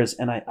years.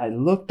 And I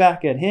look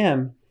back at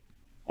him,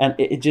 and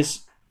it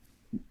just,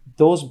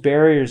 those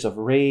barriers of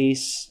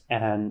race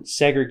and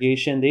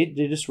segregation, they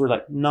just were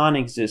like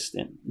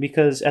non-existent,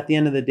 because at the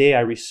end of the day,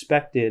 I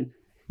respected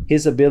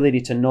his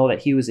ability to know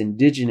that he was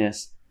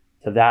indigenous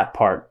to that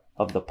part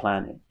of the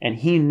planet, and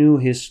he knew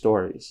his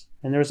stories.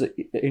 And there was an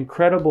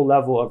incredible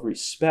level of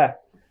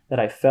respect that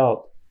I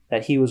felt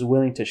that he was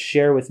willing to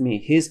share with me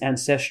his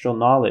ancestral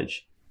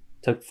knowledge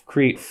to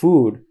create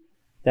food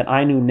that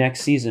I knew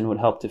next season would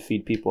help to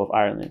feed people of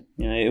Ireland.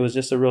 It was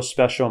just a real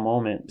special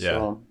moment. Yeah.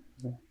 So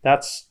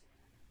that's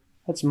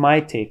my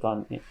take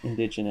on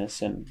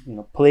Indigenous, and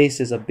place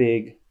is a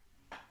big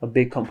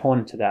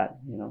component to that.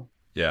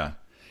 Yeah,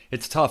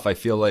 it's tough. I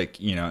feel like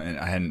and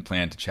I hadn't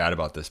planned to chat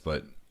about this,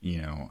 but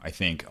I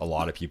think a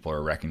lot of people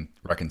are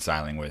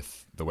reconciling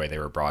with the way they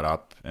were brought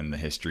up and the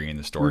history and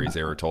the stories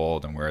they were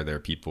told and where their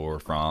people were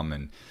from,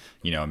 and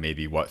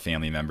maybe what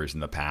family members in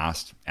the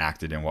past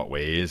acted in what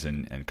ways,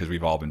 and because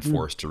we've all been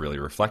forced to really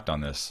reflect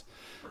on this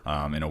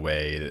in a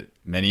way that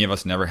many of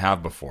us never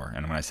have before.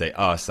 And when I say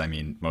us, I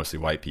mean mostly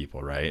white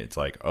people, right? It's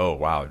like, oh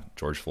wow,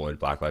 George Floyd,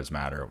 Black Lives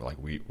Matter, like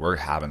we're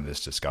having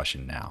this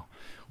discussion now.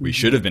 We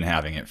should have been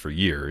having it for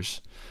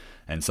years.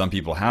 And some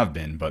people have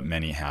been, but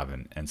many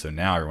haven't. And so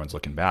now everyone's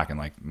looking back, and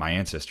like my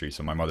ancestry.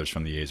 So my mother's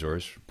from the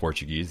Azores,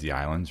 Portuguese, the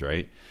islands,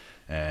 right?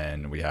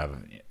 And we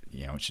have,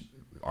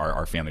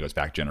 our family goes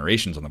back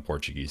generations on the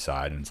Portuguese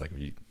side. And it's like,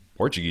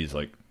 Portuguese,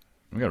 like,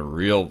 we got a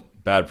real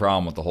bad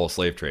problem with the whole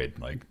slave trade.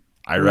 Like,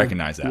 I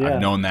recognize that. Yeah.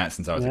 I've known that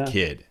since I was a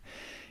kid.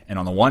 And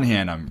on the one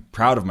hand, I'm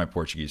proud of my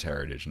Portuguese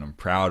heritage, and I'm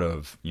proud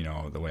of,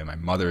 the way my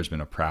mother has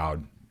been a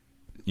proud,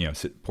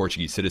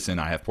 Portuguese citizen.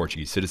 I have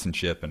Portuguese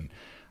citizenship, and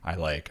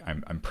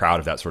I'm proud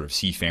of that sort of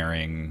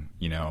seafaring,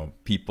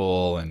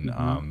 people, and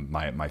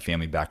my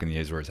family back in the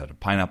Azores had a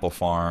pineapple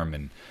farm,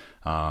 and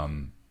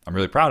I'm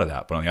really proud of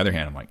that. But on the other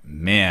hand, I'm like,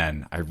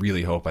 man, I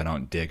really hope I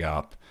don't dig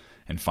up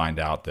and find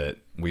out that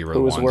we were Who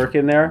the was ones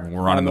working there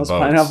running the boats.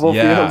 Pineapple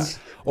fields?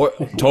 Or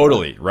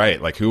totally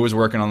right. Like who was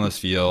working on those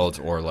fields,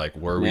 or like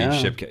were we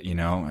shipped?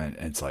 And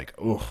it's like,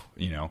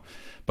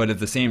 But at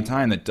the same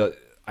time,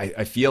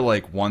 I feel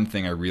like one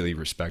thing I really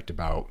respect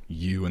about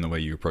you and the way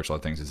you approach a lot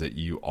of things is that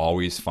you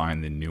always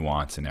find the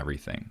nuance in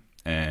everything.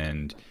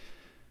 And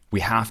we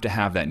have to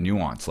have that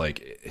nuance.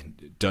 Like,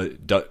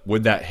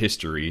 would that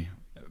history,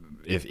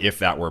 if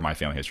that were my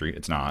family history,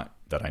 it's not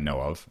that I know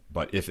of,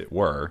 but if it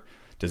were,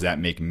 does that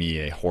make me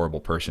a horrible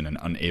person and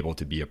unable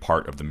to be a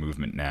part of the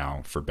movement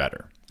now for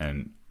better?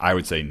 And I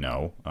would say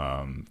no,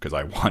 because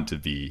I want to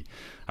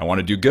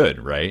do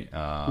good, right?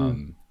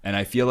 And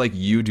I feel like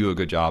you do a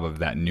good job of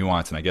that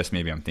nuance. And I guess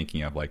maybe I'm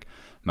thinking of like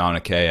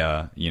Mauna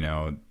Kea,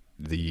 the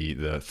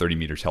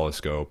 30-meter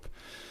telescope,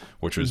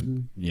 which was,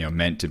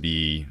 meant to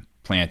be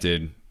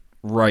planted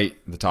right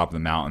at the top of the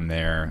mountain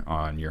there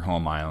on your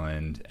home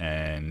island.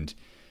 And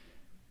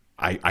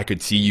I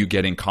could see you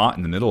getting caught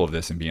in the middle of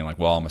this and being like,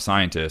 well, I'm a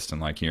scientist,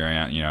 and like, here I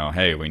am,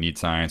 hey, we need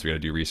science. We got to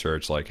do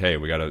research. Like, hey,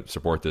 we got to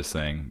support this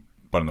thing.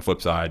 But on the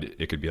flip side,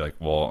 it could be like,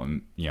 well,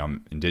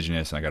 I'm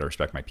Indigenous and I got to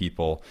respect my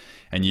people.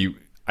 And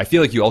I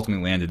feel like you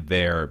ultimately landed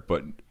there,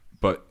 but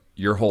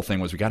your whole thing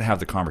was, we got to have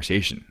the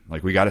conversation.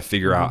 Like, we got to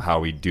figure out how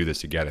we do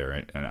this together.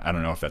 And I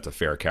don't know if that's a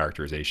fair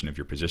characterization of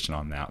your position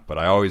on that, but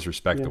I always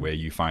respect the way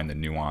you find the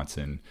nuance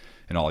in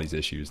all these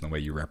issues and the way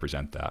you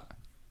represent that.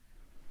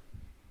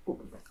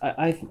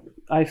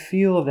 I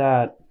feel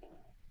that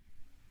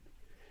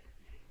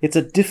it's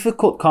a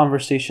difficult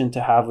conversation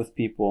to have with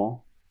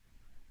people.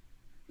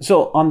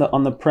 So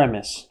on the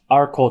premise,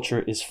 our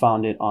culture is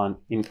founded on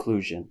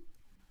inclusion.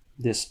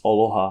 This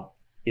aloha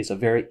is a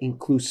very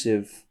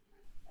inclusive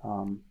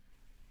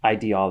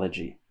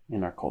ideology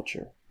in our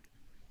culture.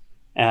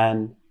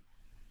 And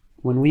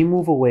when we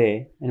move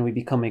away and we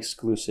become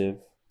exclusive,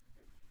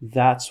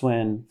 that's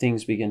when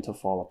things begin to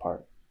fall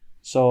apart.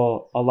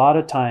 So a lot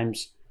of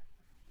times,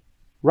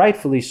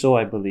 rightfully so,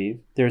 I believe,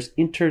 there's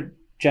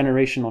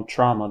intergenerational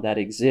trauma that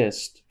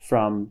exists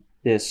from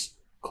this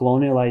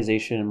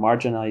colonialization and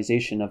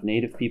marginalization of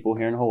Native people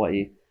here in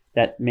Hawaii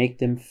that make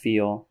them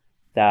feel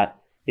that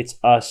it's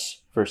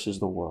us versus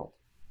the world.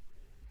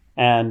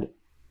 And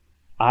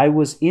I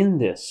was in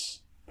this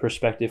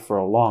perspective for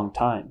a long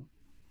time.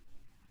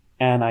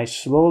 And I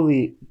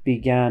slowly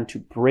began to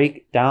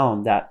break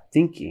down that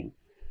thinking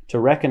to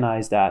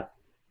recognize that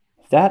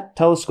if that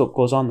telescope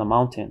goes on the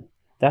mountain,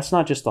 that's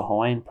not just a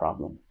Hawaiian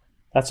problem.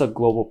 That's a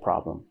global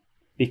problem,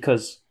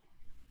 because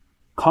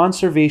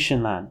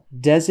conservation land,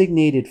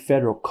 designated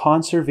federal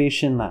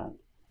conservation land,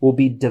 will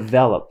be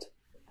developed.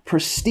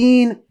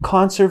 Pristine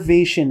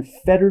conservation,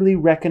 federally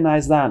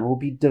recognized land will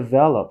be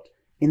developed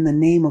in the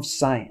name of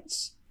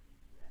science.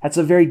 That's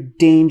a very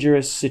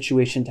dangerous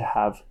situation to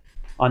have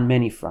on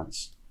many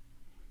fronts.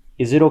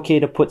 Is it okay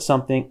to put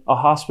a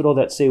hospital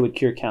that say would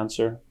cure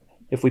cancer,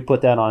 if we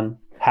put that on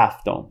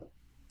Half Dome?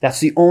 That's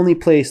the only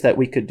place that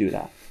we could do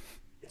that.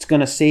 It's going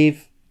to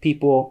save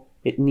people.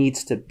 It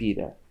needs to be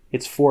there.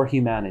 It's for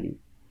humanity.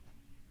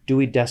 Do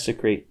we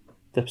desecrate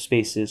the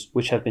spaces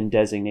which have been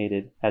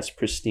designated as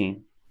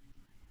pristine?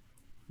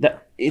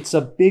 That it's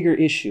a bigger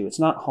issue. It's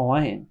not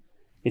Hawaiian.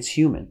 It's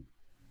human.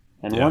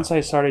 And once I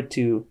started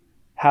to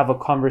have a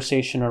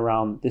conversation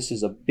around this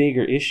is a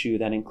bigger issue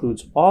that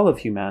includes all of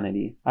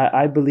humanity,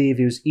 I believe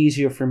it was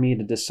easier for me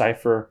to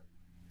decipher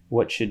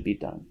what should be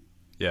done.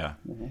 Yeah.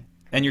 Mm-hmm.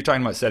 And you're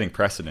talking about setting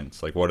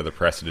precedents. Like, what are the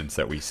precedents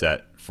that we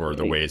set for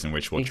the ways in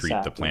which we'll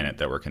treat the planet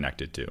that we're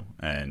connected to?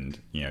 And,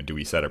 do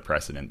we set a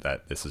precedent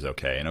that this is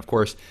okay? And of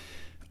course,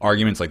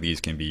 arguments like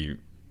these can be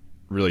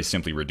really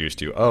simply reduced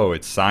to, oh,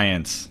 it's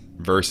science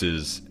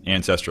versus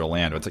ancestral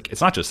land. It's like,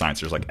 it's not just science.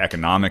 There's like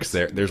economics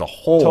there. There's a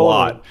whole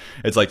lot.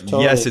 It's like,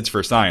 yes, it's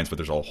for science, but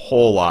there's a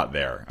whole lot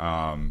there.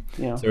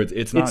 So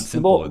it's not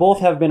simple.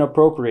 Both have been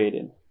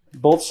appropriated.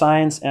 Both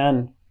science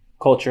and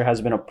culture has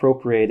been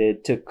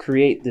appropriated to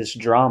create this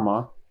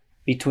drama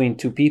between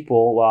two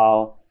people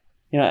while,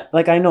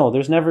 like, I know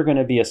there's never going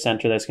to be a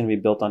center that's going to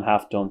be built on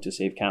Half Dome to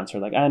save cancer.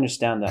 Like, I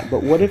understand that.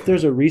 But what if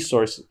there's a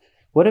resource?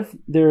 What if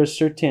there are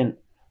certain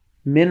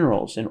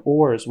minerals and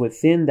ores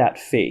within that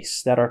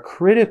face that are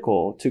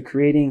critical to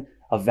creating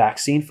a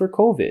vaccine for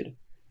COVID?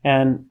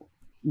 And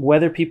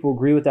whether people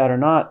agree with that or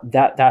not,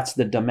 that's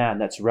the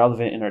demand that's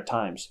relevant in our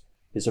times.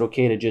 Is it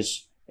okay to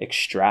just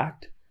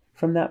extract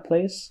from that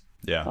place?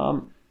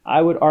 Yeah.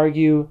 I would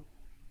argue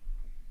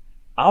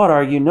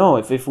no.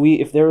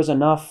 If there was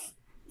enough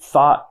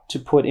thought to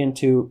put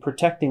into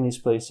protecting these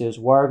places,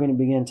 we're going to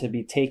begin to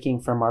be taking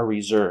from our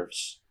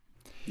reserves.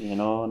 You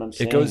know what I'm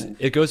saying?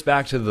 It goes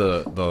back to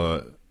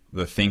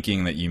the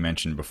thinking that you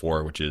mentioned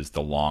before, which is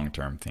the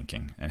long-term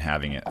thinking and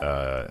having it,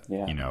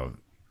 you know,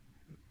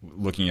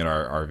 looking at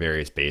our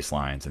various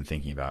baselines and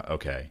thinking about,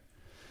 okay,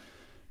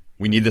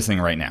 we need this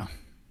thing right now,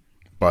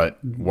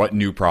 but what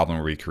new problem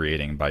are we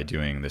creating by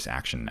doing this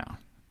action now?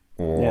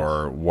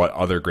 Or what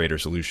other greater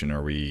solution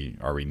are we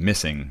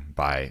missing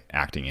by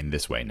acting in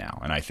this way now?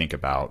 And I think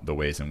about the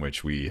ways in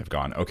which we have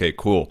gone, okay,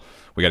 cool,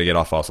 we got to get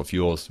off fossil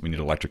fuels. We need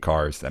electric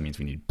cars. That means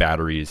we need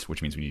batteries,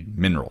 which means we need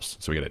minerals.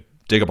 So we got to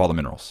dig up all the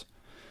minerals.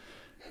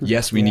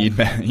 Yes, we need,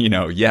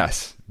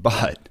 yes,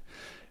 but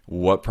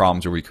what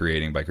problems are we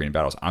creating by creating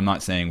battles? I'm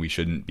not saying we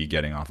shouldn't be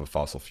getting off of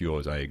fossil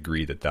fuels. I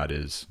agree that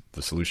is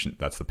the solution.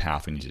 That's the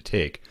path we need to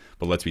take.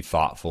 But let's be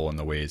thoughtful in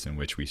the ways in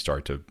which we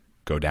start to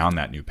go down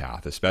that new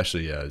path,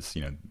 especially as,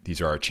 these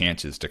are our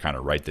chances to kind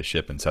of right the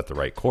ship and set the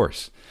right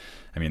course.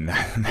 I mean,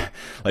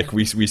 like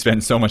we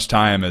spend so much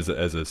time as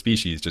a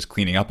species just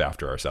cleaning up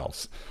after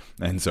ourselves.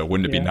 And so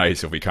wouldn't it be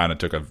nice if we kind of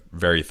took a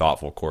very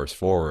thoughtful course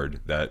forward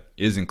that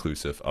is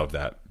inclusive of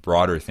that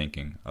broader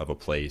thinking of a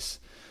place,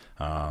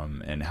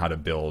 and how to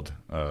build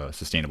a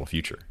sustainable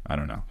future? I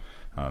don't know.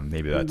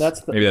 Maybe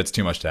that's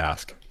too much to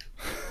ask.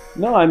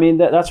 No, I mean,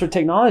 that's where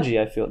technology,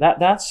 I feel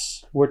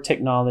that's where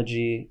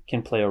technology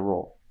can play a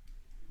role.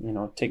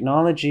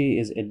 Technology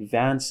is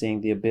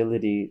advancing the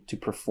ability to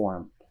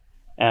perform.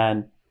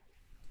 And,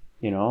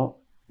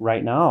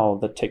 right now,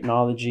 the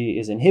technology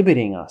is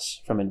inhibiting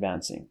us from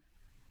advancing.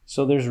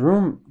 So there's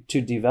room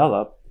to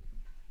develop.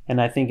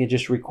 And I think it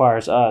just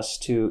requires us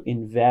to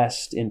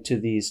invest into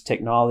these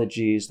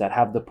technologies that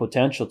have the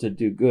potential to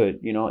do good.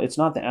 It's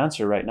not the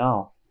answer right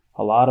now.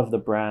 A lot of the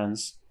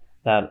brands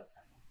that,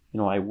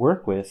 I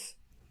work with,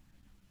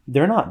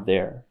 they're not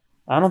there.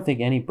 I don't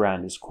think any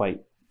brand is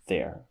quite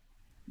there.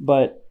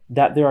 But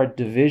that there are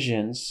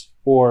divisions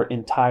or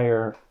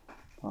entire,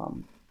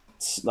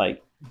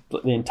 like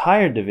the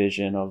entire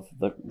division of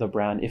the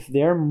brand, if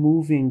they're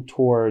moving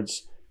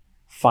towards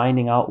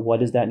finding out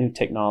what is that new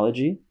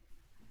technology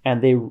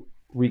and they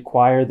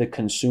require the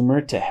consumer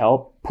to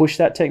help push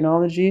that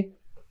technology,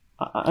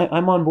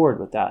 I'm on board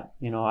with that.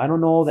 I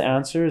don't know all the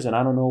answers and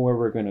I don't know where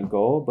we're going to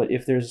go, but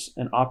if there's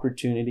an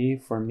opportunity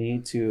for me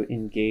to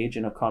engage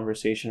in a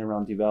conversation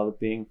around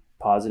developing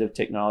positive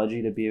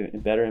technology to be a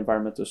better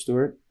environmental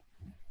steward,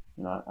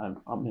 I'm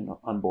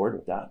on board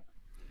with that.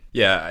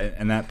 Yeah,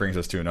 and that brings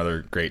us to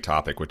another great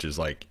topic, which is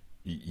like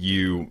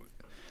you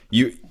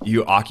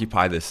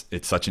occupy this.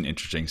 It's such an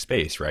interesting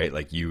space, right?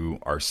 Like you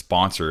are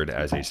sponsored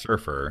as a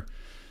surfer,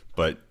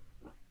 but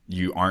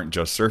you aren't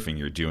just surfing.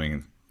 You're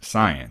doing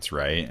science,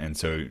 right? And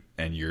so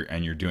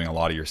you're doing a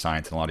lot of your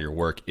science and a lot of your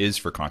work is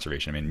for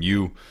conservation. I mean,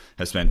 you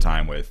have spent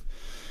time with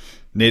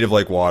Native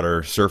Lake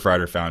Water,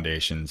 Surfrider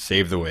Foundation,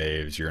 Save the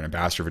Waves. You're an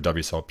ambassador for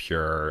WSL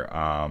Pure.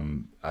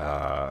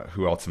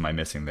 Who else am I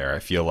missing there? I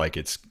feel like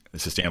it's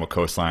Sustainable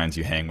Coastlines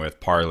you hang with,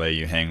 Parlay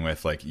you hang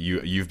with. Like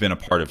you've been a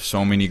part of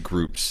so many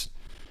groups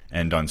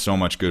and done so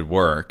much good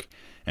work.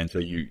 And so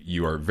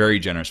you are very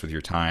generous with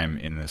your time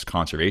in this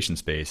conservation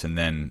space. And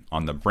then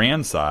on the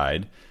brand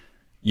side,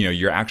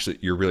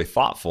 you're really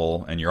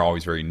thoughtful and you're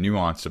always very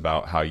nuanced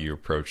about how you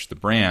approach the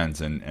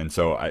brands. And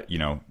so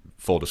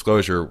full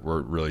disclosure,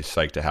 we're really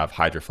psyched to have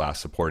Hydro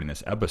Flask supporting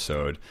this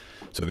episode.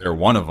 So they're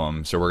one of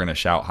them. So we're going to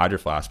shout Hydro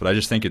Flask. But I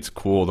just think it's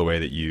cool the way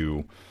that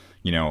you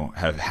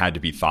have had to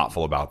be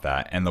thoughtful about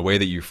that and the way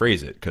that you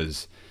phrase it,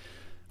 because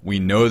we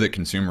know that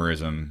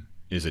consumerism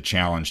is a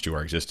challenge to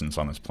our existence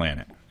on this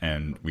planet,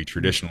 and we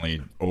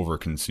traditionally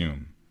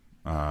overconsume.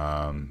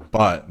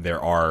 But there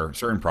are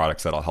certain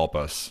products that'll help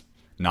us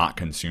not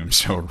consume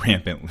so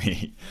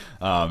rampantly.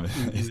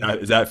 Is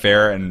that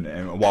fair?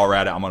 And while we're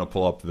at it, I'm going to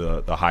pull up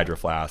the Hydro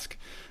Flask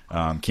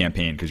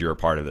campaign because you're a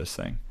part of this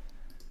thing.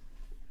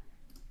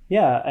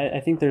 Yeah, I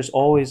think there's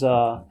always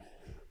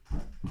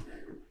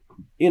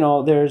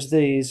there's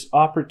these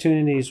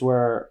opportunities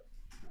where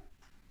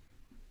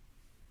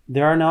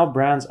there are now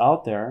brands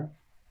out there,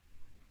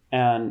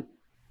 and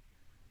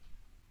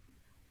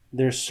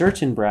there's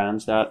certain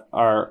brands that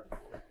are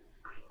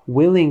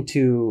willing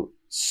to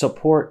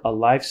support a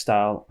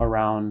lifestyle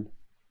around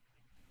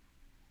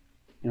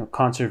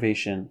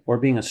conservation or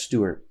being a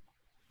steward,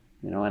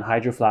 and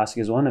Hydro Flask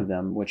is one of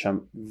them, which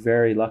I'm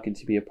very lucky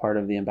to be a part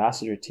of the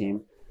ambassador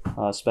team,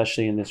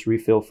 especially in this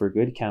Refill for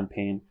Good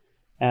campaign.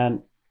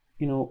 And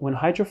when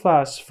Hydro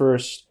Flask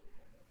first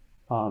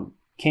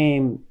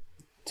came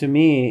to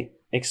me,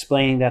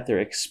 explaining that they're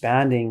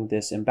expanding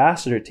this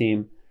ambassador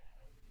team,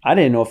 I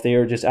didn't know if they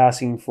were just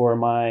asking for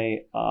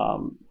my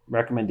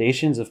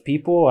recommendations of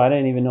people. I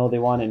didn't even know they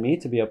wanted me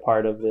to be a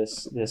part of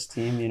this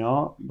team, you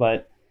know.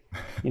 But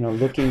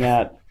looking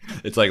at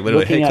It's like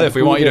literally, hey Cliff,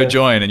 we want you to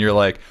join, and you're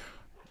like,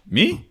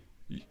 me?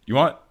 You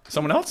want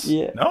someone else?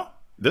 Yeah. No,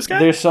 this guy.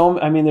 There's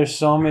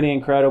so many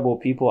incredible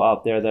people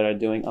out there that are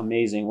doing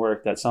amazing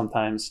work that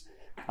sometimes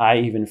I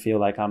even feel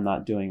like I'm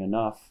not doing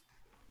enough.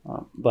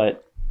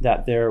 But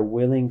that they're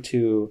willing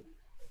to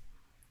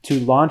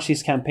launch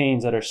these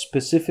campaigns that are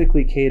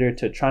specifically catered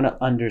to trying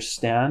to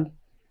understand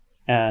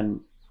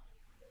and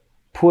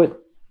put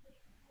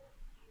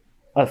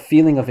a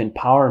feeling of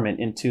empowerment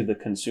into the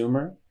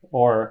consumer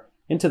or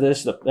into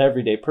the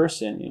everyday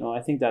person. I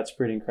think that's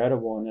pretty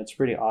incredible, and it's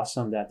pretty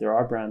awesome that there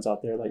are brands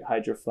out there like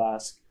Hydro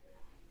Flask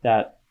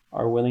that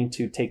are willing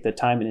to take the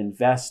time and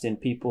invest in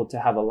people to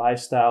have a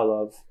lifestyle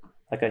of,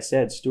 like I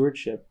said,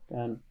 stewardship,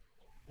 and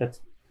that's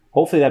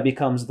hopefully that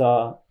becomes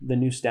the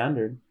new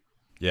standard.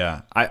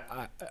 Yeah,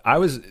 I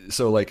was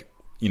so like,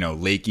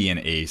 Lakey and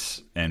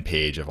Ace and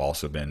Paige have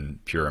also been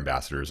Pure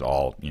ambassadors,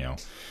 all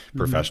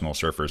professional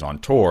surfers on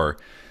tour.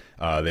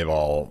 They're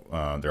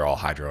all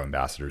Hydro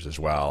ambassadors as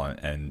well.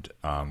 And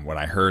when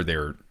I heard they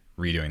were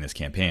redoing this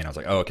campaign, I was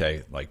like, oh,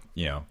 okay, like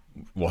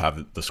we'll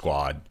have the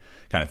squad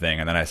kind of thing.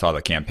 And then I saw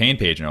the campaign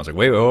page and I was like,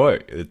 wait,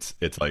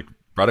 it's like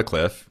Brother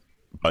Cliff,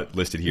 but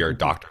listed here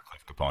Dr.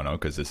 Cliff Capono,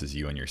 because this is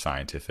you and your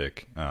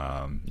scientific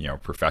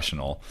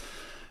professional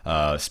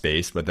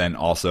space. But then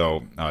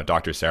also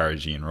Dr. Sarah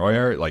Jean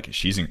Royer, like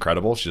she's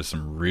incredible. She does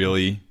some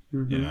really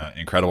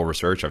incredible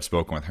research. I've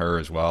spoken with her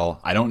as well.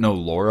 I don't know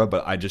Laura,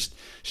 but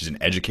she's an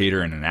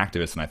educator and an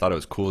activist, and I thought it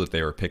was cool that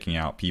they were picking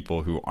out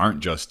people who aren't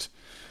just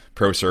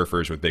pro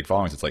surfers with big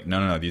followings. It's like,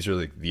 no, these are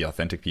the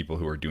authentic people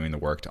who are doing the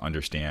work to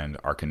understand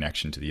our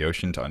connection to the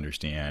ocean, to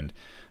understand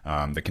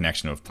the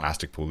connection of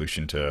plastic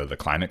pollution to the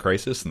climate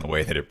crisis and the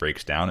way that it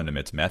breaks down and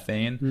emits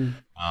methane.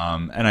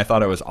 And I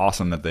thought it was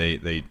awesome that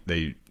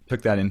they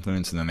took that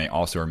influence, and then they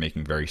also are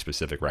making very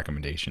specific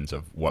recommendations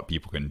of what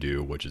people can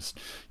do, which is,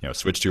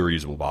 switch to a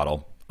reusable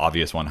bottle.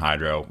 Obvious one,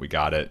 Hydro, we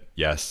got it.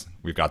 Yes,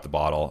 we've got the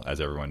bottle,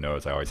 as everyone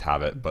knows. I always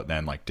have it. But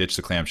then like ditch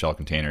the clamshell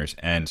containers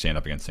and stand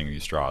up against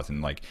single-use straws,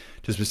 and like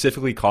to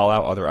specifically call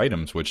out other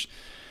items, which,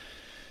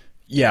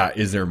 yeah,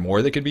 is there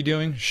more they could be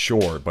doing?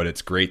 Sure, but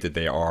it's great that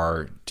they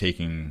are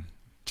taking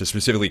to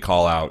specifically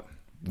call out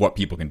what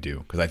people can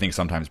do, because I think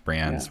sometimes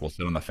brands will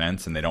sit on the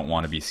fence and they don't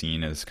want to be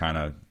seen as kind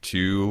of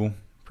too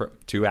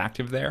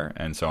active there.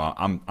 And so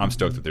I'm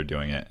stoked that they're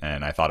doing it,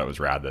 and I thought it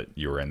was rad that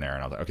you were in there,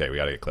 and I was like, okay, we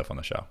got to get Cliff on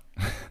the show.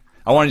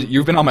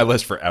 You've been on my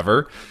list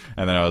forever,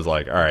 and then I was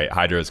like, all right,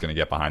 Hydro is going to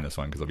get behind this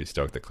one because I'll be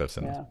stoked that Cliff's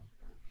in this.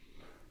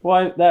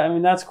 Well,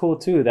 that's cool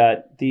too,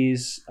 that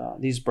these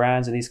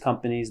brands and these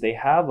companies, they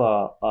have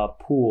a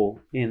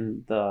pool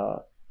in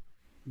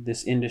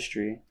this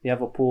industry. They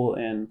have a pool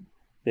in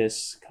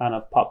this kind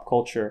of pop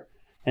culture,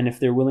 and if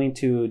they're willing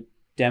to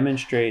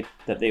demonstrate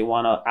that they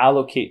want to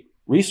allocate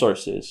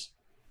resources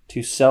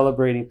to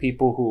celebrating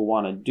people who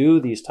want to do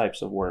these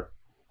types of work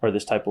or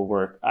this type of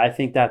work, I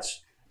think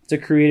it's a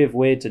creative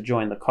way to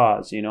join the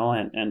cause,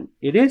 and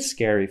it is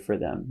scary for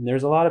them.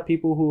 There's a lot of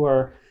people who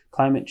are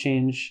climate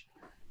change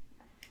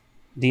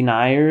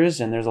deniers,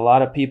 and there's a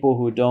lot of people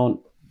who don't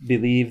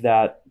believe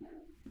that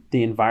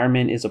the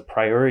environment is a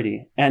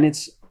priority. And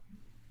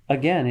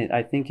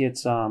I think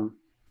it's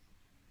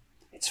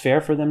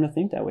fair for them to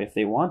think that way if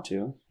they want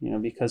to,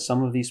 because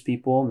some of these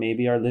people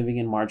maybe are living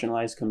in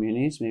marginalized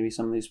communities. Maybe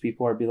some of these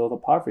people are below the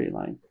poverty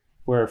line,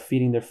 where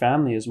feeding their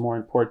family is more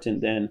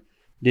important than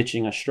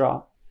ditching a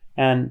straw.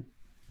 And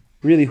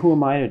really, who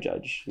am I to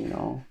judge?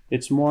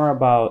 It's more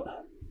about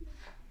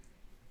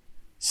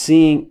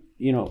seeing,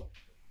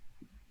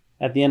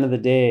 at the end of the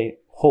day,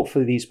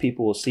 hopefully these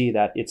people will see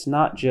that it's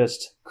not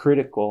just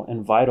critical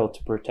and vital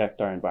to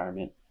protect our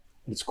environment.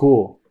 It's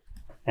cool,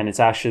 and it's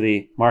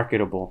actually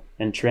marketable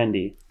and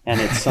trendy, and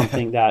it's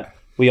something that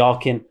we all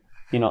can,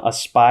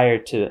 aspire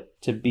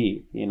to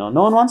be. No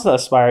one wants to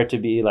aspire to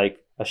be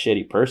like a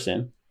shitty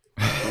person,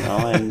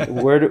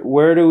 and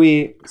where do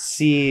we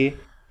see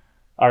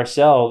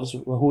ourselves,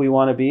 who we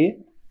want to be?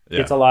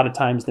 It's a lot of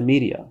times the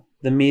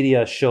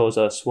media shows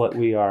us what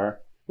we are,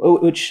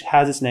 which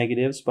has its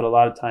negatives, but a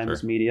lot of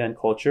times media and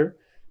culture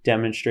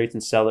demonstrates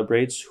and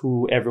celebrates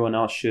who everyone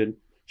else should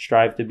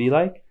strive to be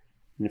like.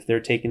 And if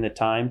they're taking the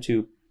time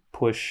to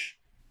push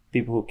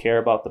people who care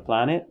about the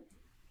planet,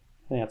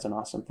 I think that's an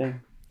awesome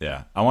thing.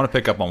 Yeah. I want to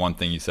pick up on one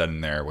thing you said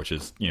in there, which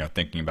is,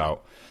 thinking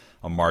about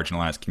a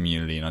marginalized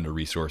community, an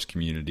under-resourced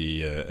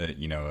community,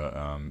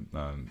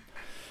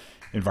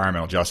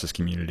 environmental justice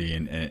community,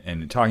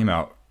 and talking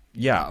about,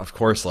 of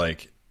course,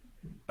 like,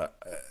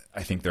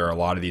 I think there are a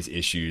lot of these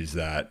issues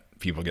that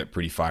people get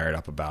pretty fired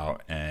up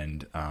about.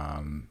 And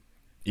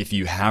if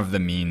you have the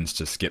means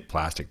to skip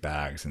plastic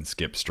bags and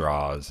skip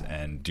straws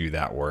and do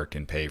that work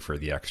and pay for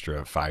the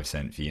extra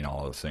 5-cent fee and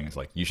all those things,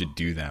 like, you should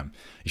do them.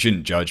 You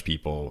shouldn't judge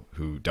people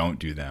who don't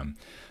do them.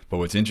 But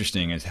what's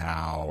interesting is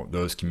how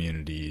those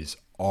communities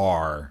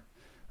are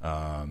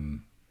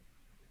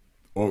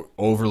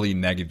overly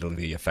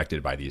negatively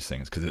affected by these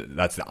things, because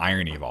that's the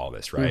irony of all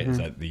this, right? Is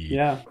Mm-hmm. that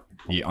Yeah.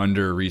 the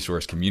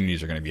under-resourced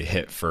communities are going to be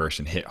hit first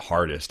and hit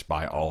hardest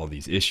by all of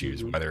these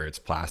issues, Mm-hmm. whether it's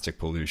plastic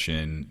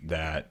pollution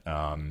that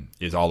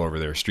is all over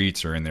their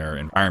streets or in their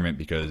environment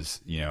because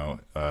there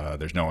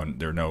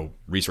are no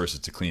resources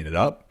to clean it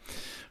up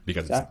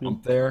because it's Exactly.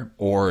 dumped there,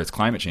 or it's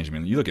climate change. I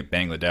mean, you look at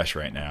Bangladesh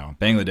right now.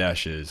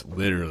 Bangladesh is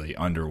literally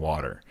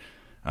underwater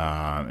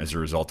as a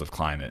result of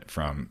climate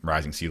from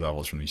rising sea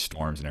levels from these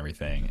storms and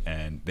everything,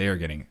 and they are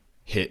getting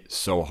hit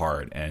so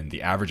hard. And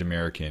the average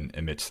American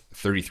emits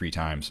 33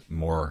 times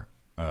more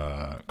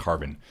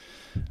carbon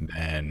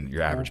than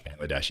your Yeah. average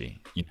Bangladeshi.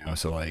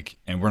 So like,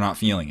 and we're not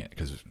feeling it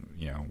because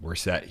we're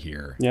set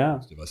here, Yeah.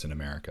 most of us in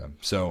America.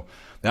 So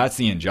that's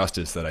the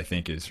injustice that I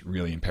think is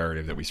really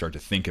imperative that we start to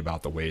think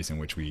about the ways in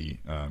which we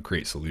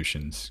create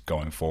solutions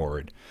going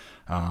forward.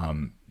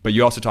 But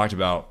you also talked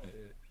about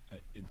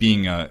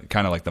being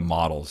kind of like the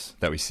models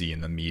that we see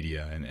in the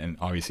media, and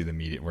obviously the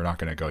media, we're not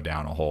going to go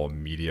down a whole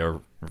media,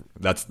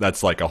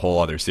 that's like a whole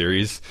other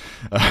series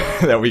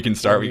that we can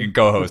start. We can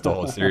co-host a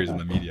whole series in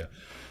the media.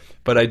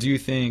 But I do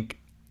think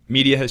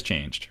media has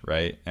changed,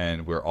 right?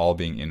 And we're all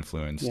being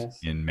influenced Yes.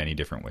 in many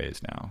different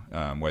ways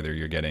now, whether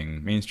you're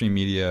getting mainstream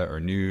media or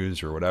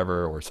news or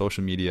whatever, or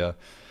social media.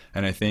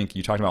 And I think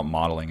you talked about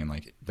modeling, and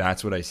like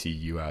that's what I see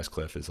you as,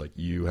 Cliff, is like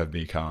you have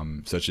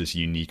become such this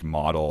unique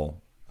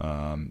model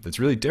that's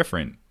really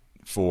different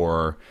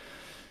for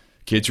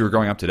kids who are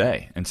growing up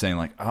today and saying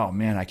like, oh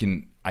man, I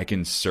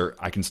can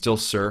still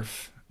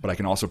surf, but I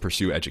can also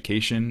pursue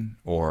education,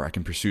 or I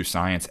can pursue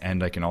science,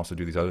 and I can also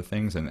do these other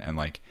things. And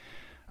like,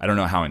 I don't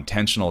know how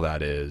intentional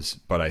that is,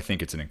 but I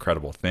think it's an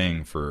incredible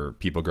thing for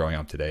people growing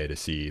up today to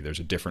see there's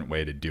a different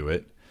way to do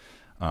it,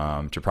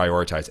 to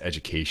prioritize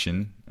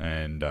education,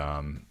 and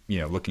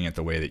looking at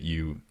the way that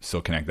you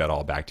still connect that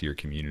all back to your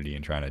community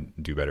and trying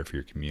to do better for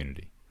your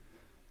community.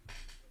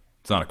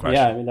 It's not a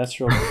Yeah, I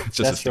question. mean It's just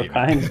a that's real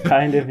statement.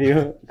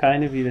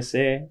 kind of you to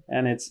say,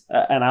 and it's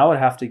and I would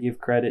have to give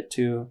credit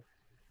to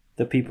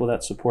the people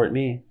that support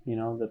me.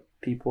 The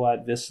people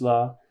at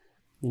Visla,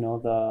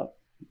 the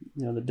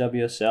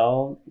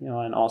WSL,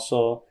 and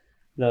also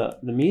the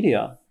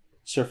media,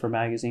 Surfer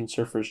Magazine,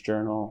 Surfers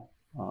Journal,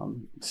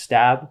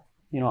 Stab,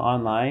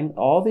 online.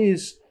 All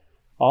these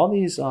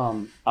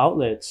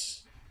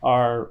outlets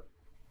are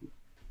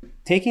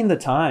taking the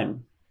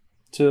time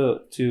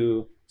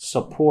to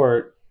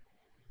support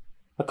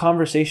a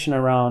conversation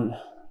around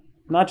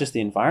not just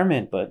the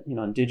environment, but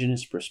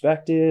indigenous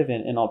perspective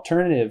and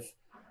alternative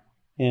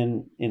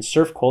in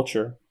surf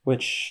culture,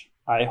 which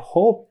I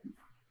hope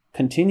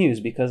continues,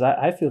 because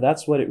I feel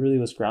that's what it really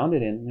was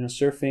grounded in.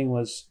 Surfing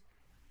was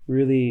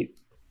really,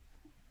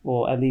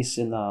 well, at least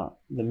in the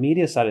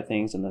media side of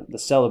things and the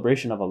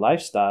celebration of a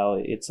lifestyle.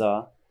 It's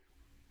a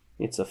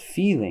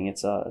feeling.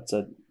 It's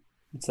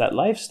that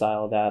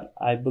lifestyle that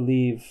I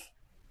believe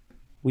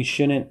we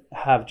shouldn't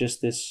have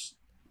just this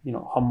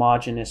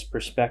homogenous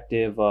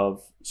perspective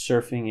of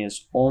surfing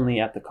is only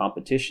at the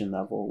competition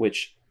level,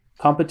 which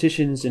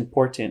competition is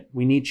important.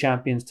 We need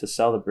champions to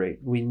celebrate.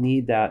 We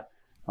need that.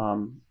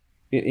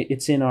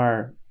 It's in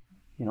our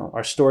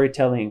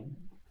storytelling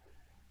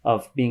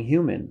of being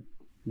human,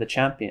 the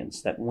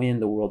champions that win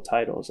the world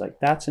titles. Like,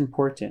 that's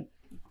important.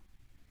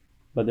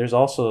 But there's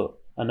also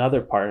another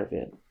part of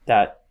it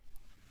that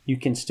you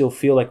can still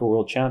feel like a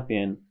world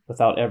champion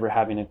without ever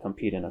having to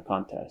compete in a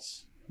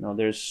contest.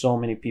 There's so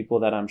many people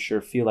that I'm sure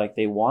feel like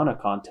they won a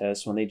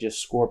contest when they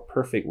just score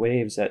perfect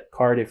waves at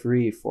Cardiff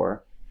Reef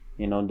or,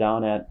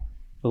 down at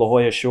La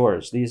Jolla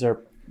Shores. These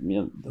are,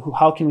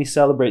 how can we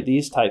celebrate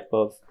these type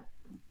of,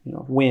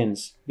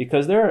 wins?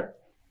 Because they're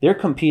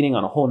competing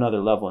on a whole nother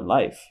level in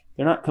life.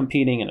 They're not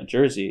competing in a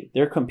jersey.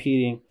 They're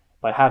competing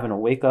by having to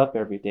wake up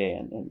every day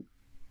and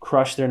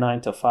crush their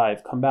 9 to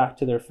 5, come back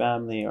to their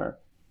family, or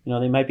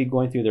they might be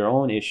going through their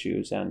own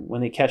issues, and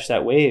when they catch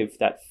that wave,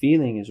 that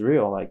feeling is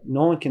real. Like,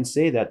 no one can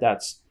say that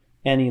that's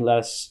any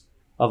less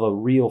of a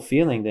real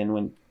feeling than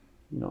when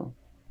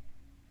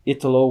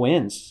Italo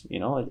wins.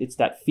 It's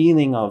that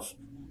feeling of,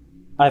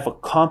 I've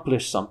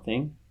accomplished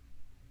something.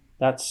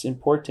 That's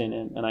important,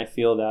 and I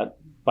feel that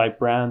by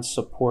brands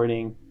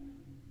supporting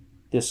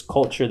this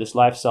culture, this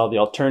lifestyle, the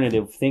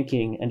alternative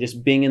thinking, and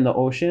just being in the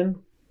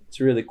ocean, it's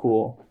really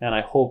cool. And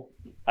I hope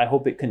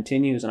it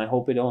continues, and I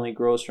hope it only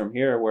grows from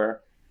here,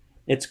 where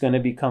it's going to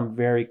become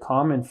very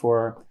common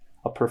for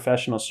a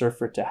professional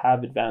surfer to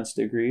have advanced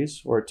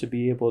degrees, or to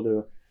be able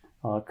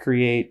to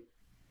create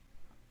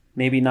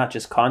maybe not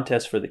just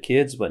contests for the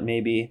kids, but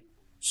maybe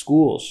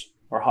schools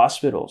or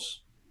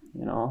hospitals.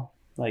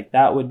 Like,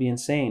 that would be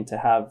insane to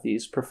have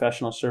these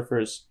professional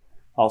surfers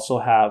also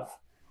have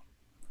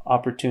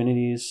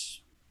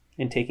opportunities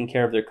in taking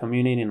care of their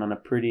community and on a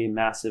pretty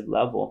massive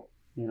level.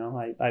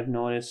 I've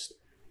noticed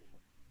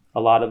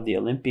a lot of the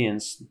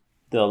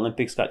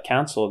Olympics got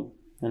canceled,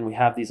 and we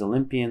have these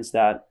Olympians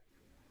that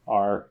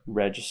are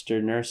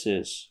registered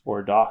nurses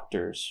or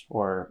doctors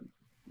or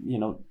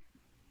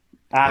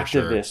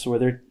activists,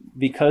 where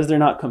because they're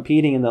not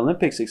competing in the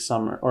Olympics this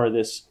summer, or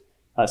this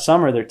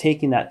summer, they're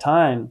taking that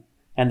time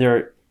and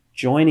they're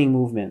joining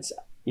movements,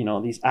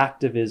 these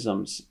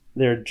activisms.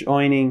 They're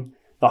joining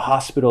the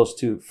hospitals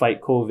to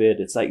fight COVID.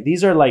 It's like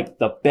these are like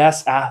the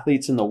best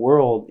athletes in the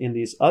world in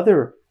these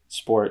other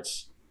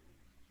sports.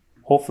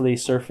 Hopefully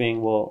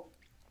surfing will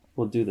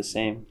do the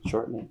same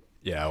shortly.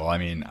 Yeah, well, I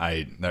mean,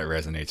 that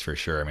resonates for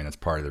sure. I mean, that's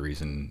part of the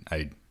reason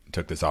I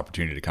took this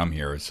opportunity to come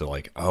here, is to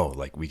like, oh,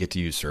 like we get to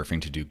use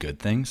surfing to do good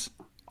things.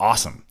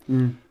 Awesome.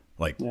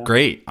 Like,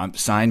 great.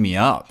 Sign me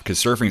up, because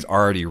surfing's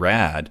already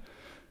rad,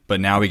 but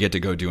now we get to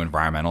go do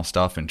environmental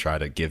stuff and try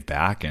to give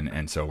back.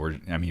 And so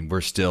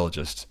we're still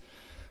just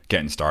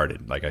getting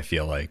started. Like, I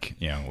feel like,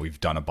 we've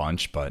done a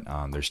bunch, but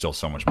there's still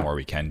so much more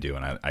we can do.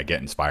 And I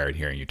get inspired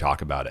hearing you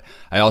talk about it.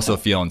 I also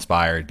feel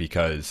inspired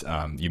because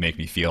you make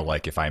me feel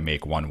like if I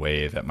make one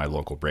wave at my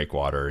local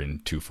breakwater in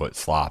 2-foot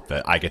slop,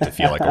 that I get to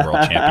feel like a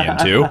world champion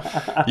too.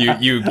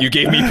 You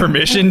gave me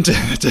permission to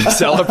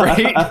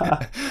celebrate.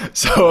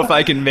 So if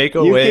I can make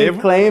a wave,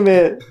 can claim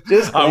it.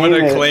 Just claim I'm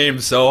going to claim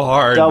so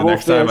hard Double the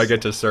next time I fist.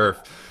 get to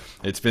surf.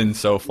 It's been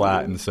so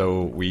flat and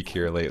so weak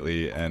here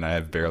lately, and I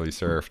have barely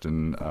surfed,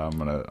 and I'm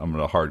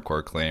gonna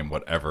hardcore claim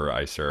whatever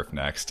I surf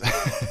next.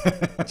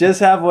 Just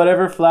have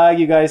whatever flag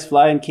you guys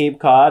fly in Cape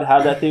Cod,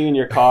 have that thing in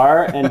your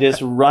car, and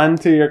just run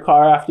to your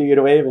car after you get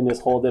a wave and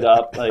just hold it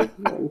up. Like,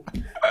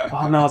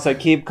 oh no, it's a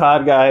Cape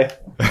Cod guy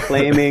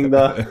claiming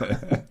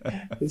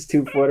his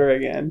 2-footer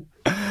again.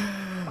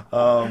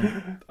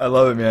 I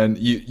love it, man.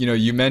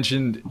 You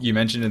mentioned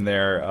in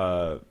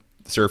there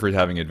surfers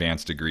having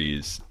advanced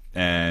degrees,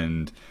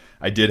 and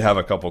I did have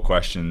a couple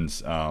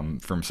questions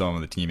from some of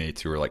the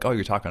teammates who were like, "Oh,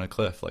 you're talking to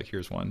Cliff. Like,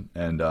 here's one."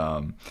 And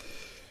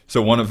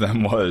so one of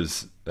them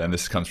was, and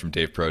this comes from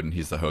Dave Proden.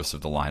 He's the host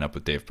of The Lineup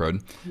with Dave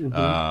Proden.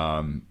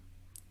 Mm-hmm.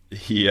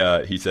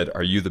 He said,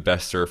 "Are you the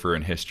best surfer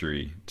in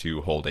history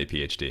to hold a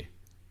PhD?"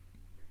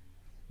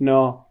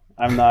 No,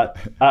 I'm not.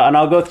 And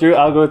I'll go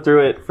through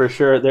it for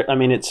sure.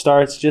 It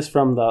starts just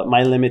from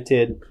my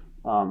limited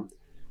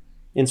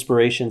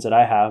inspirations that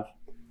I have.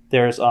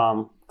 There's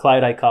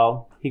Clyde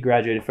Aikau. He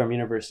graduated from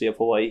University of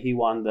Hawaii. He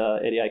won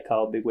the Eddie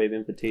Aikau Big Wave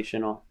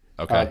Invitational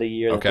the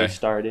year that they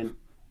started.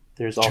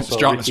 There's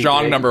also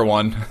strong number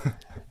one.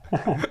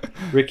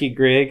 Ricky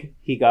Grigg.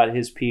 He got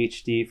his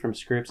PhD from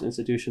Scripps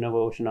Institution of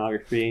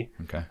Oceanography.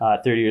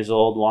 30 years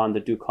old, won the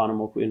Duke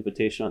Hanamoku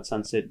Invitational at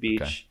Sunset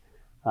Beach.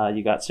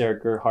 You got Sarah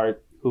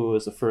Gerhardt, who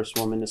was the first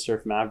woman to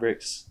surf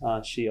Mavericks.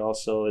 She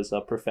also is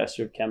a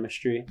professor of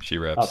chemistry. She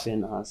rips. Up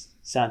in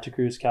Santa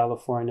Cruz,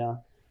 California.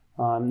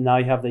 Now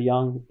you have the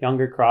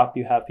younger crop.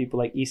 You have people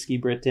like Iski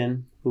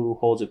Britton, who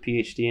holds a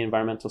PhD in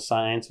environmental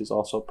science, who's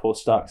also a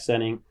postdoc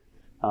studying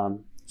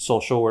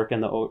social work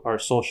and our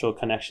social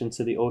connection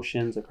to the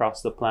oceans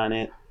across the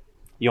planet.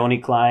 Yoni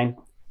Klein,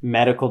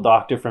 medical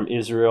doctor from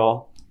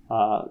Israel,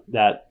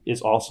 that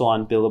is also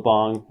on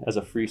Billabong as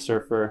a free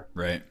surfer.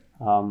 Right.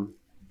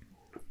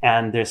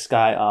 And this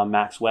guy,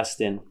 Max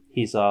Weston,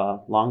 he's a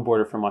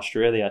longboarder from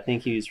Australia. I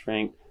think he's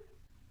ranked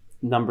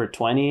number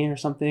 20 or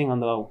something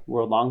on the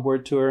World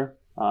Longboard Tour,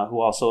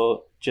 who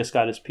also just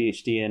got his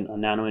PhD in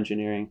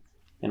nanoengineering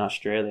in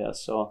Australia.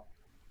 So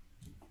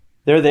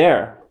they're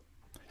there.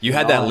 You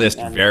had that list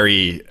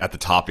very at the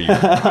top of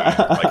your mind.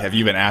 Like, have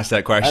you been asked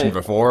that question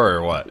before,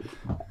 or what?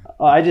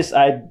 I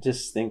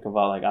just think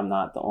about, like, I'm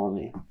not the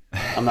only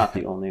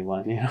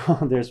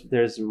one. There's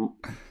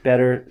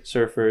better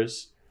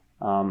surfers,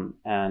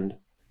 and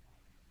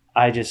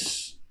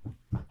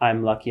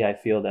I'm lucky. I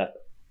feel that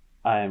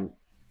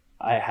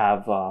I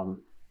have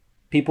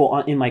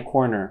people in my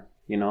corner,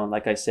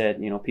 like I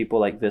said, people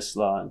like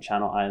Visla and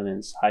Channel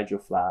Islands, Hydro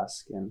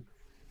Flask, and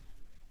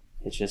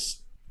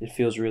it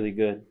feels really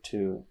good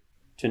to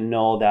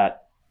know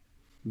that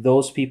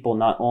those people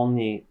not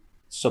only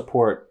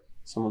support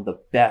some of the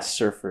best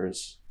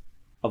surfers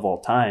of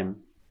all time,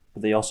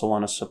 but they also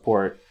want to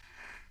support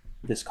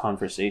this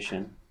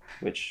conversation,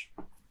 which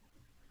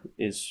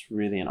is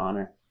really an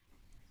honor.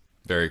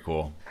 Very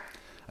cool.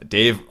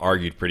 Dave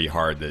argued pretty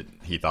hard that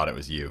he thought it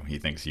was you. He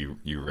thinks you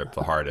ripped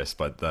the hardest,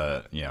 but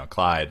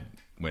Clyde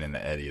winning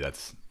the Eddie,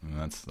 that's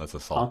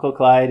assault. Uncle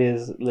Clyde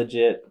is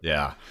legit.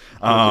 Yeah.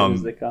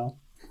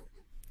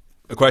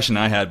 A question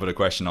I had, but a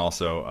question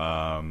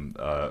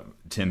also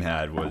Tim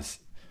had was,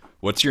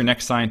 what's your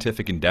next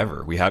scientific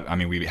endeavor? We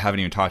haven't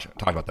even talked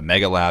about the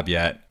Mega Lab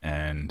yet,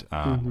 and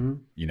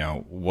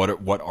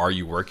what are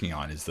you working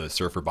on? Is the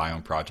Surfer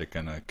Biome Project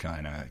gonna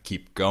kind of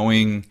keep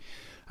going?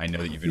 I know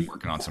that you've been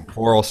working on some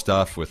coral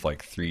stuff with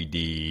like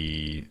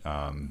 3D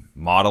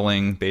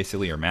modeling,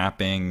 basically, or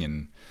mapping,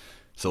 and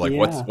so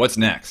what's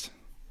next?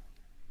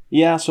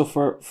 Yeah, so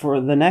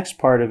for the next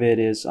part of it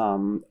is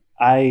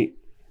I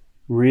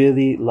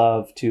really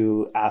love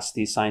to ask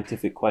these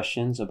scientific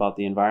questions about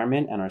the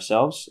environment and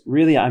ourselves.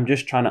 Really, I'm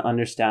just trying to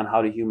understand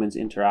how do humans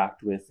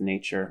interact with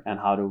nature, and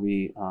how do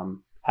we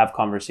have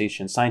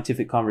conversations,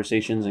 scientific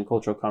conversations and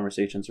cultural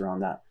conversations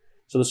around that.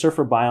 So the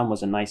Surfer Biome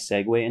was a nice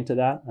segue into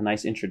that, a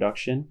nice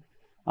introduction.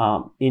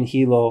 In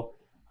Hilo,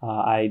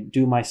 I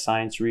do my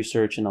science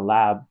research in a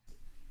lab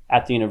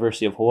at the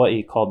University of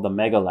Hawaii called the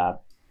Mega Lab.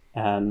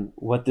 And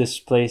what this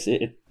place,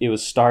 it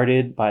was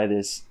started by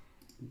this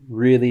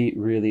really,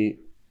 really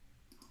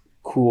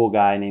cool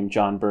guy named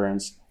John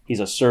Burns. He's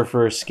a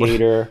surfer,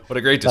 skater. What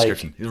a great Like,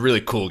 description. He's a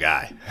really cool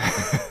guy.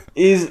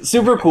 he's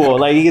super cool.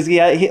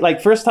 Like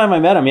like first time I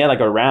met him, he had like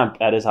a ramp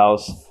at his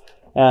house,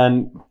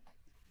 and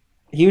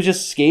he was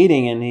just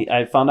skating. And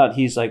I found out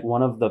he's like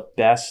one of the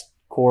best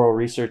coral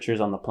researchers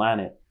on the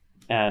planet.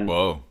 And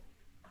Whoa.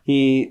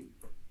 he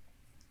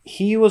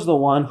was the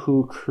one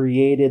who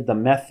created the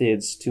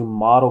methods to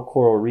model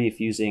coral reef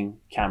using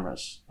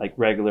cameras, like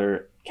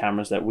regular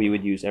cameras that we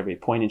would use every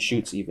point and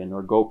shoots even,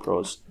 or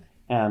GoPros.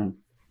 And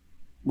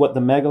what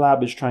the Mega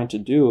Lab is trying to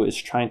do is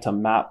trying to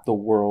map the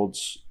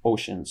world's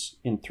oceans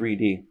in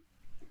 3D.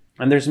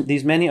 And there's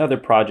these many other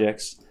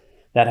projects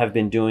that have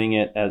been doing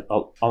it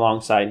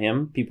alongside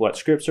him. People at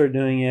Scripps are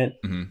doing it.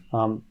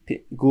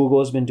 Google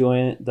has been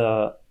doing it.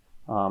 The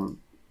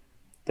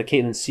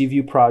Caitlin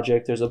Seaview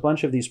project. There's a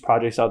bunch of these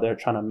projects out there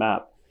trying to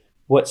map.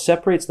 What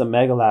separates the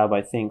Mega Lab,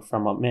 I think,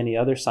 from many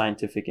other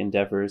scientific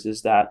endeavors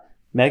is that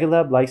Mega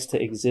Lab likes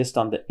to exist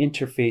on the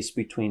interface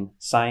between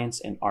science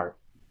and art.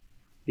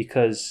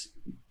 Because,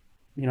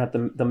 at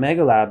the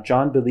Mega Lab,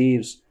 John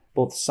believes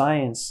both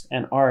science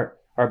and art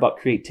are about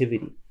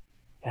creativity.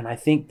 And I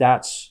think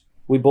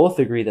we both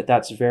agree that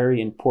that's very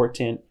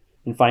important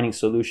in finding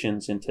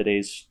solutions in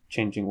today's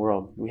changing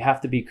world. We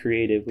have to be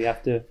creative. We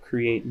have to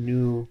create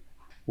new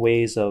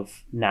ways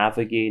of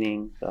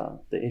navigating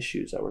the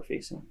issues that we're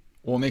facing.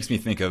 Well, it makes me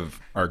think of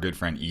our good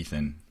friend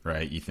Ethan,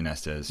 right? Ethan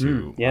Estes,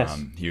 who yes.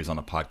 He was on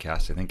the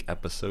podcast, I think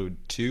episode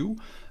 2.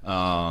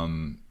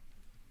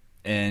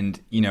 And,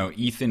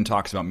 Ethan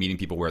talks about meeting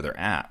people where they're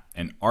at,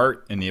 and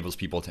art enables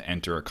people to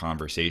enter a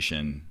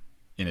conversation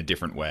in a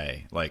different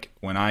way. Like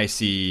when I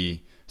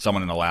see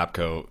someone in a lab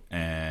coat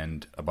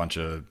and a bunch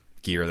of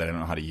gear that I don't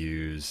know how to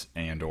use,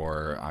 and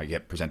or I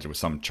get presented with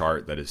some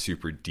chart that is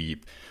super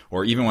deep,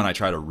 or even when I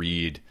try to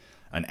read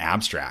an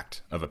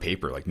abstract of a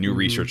paper, like new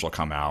research will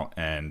come out,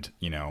 and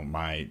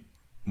my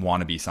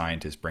wannabe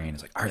scientist brain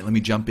is like, all right, let me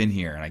jump in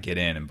here, and I get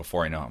in, and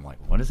before I know it, I'm like,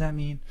 what does that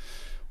mean?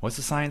 What's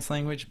the science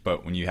language?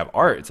 But when you have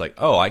art, it's like,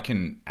 oh, I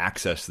can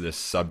access this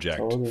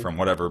subject from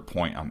whatever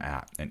point I'm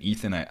at. And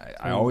Ethan,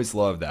 I always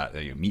love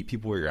that you meet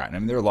people where you're at. And I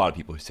mean, there are a lot of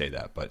people who say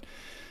that, but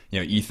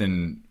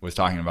Ethan was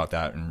talking about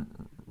that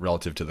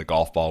relative to the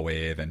golf ball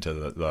wave and to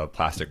the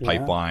plastic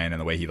pipeline, and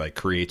the way he like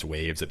creates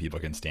waves that people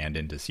can stand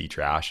in to see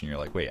trash. And you're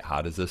like, wait,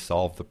 how does this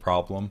solve the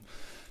problem?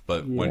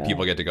 But when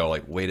people get to go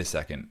like, wait a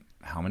second,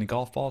 how many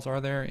golf balls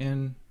are there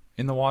in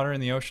the water in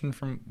the ocean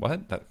from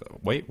what?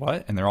 Wait,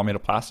 what? And they're all made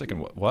of plastic,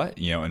 and what?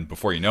 And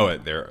before you know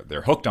it,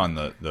 they're hooked on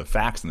the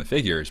facts and the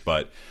figures,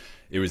 but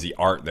it was the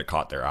art that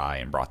caught their eye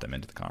and brought them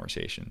into the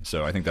conversation.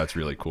 So I think that's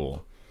really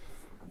cool.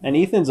 And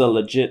Ethan's a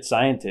legit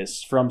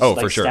scientist from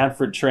for sure.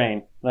 Stanford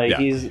trained.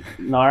 He's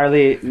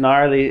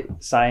gnarly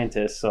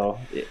scientist. So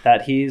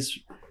that he's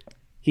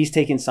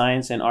taking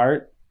science and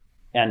art,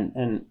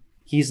 and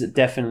he's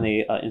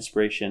definitely an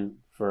inspiration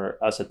for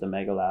us at the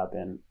Mega Lab.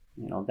 And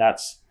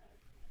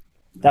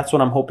that's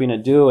what I'm hoping to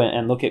do,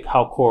 and look at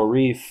how coral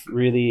reef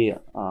really,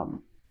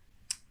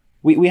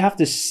 we have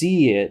to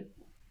see it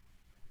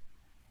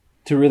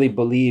to really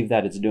believe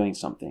that it's doing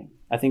something.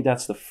 I think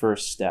that's the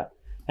first step.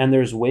 And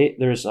there's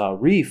a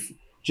reef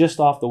just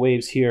off the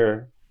waves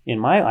here in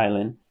my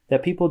island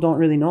that people don't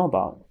really know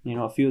about.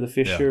 A few of the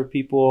fisher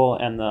people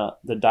and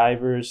the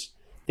divers,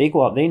 they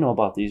go out, they know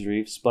about these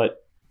reefs,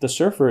 but the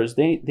surfers,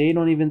 they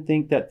don't even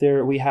think that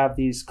we have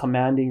these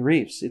commanding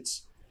reefs.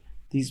 It's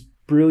these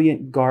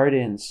brilliant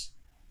gardens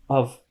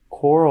of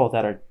coral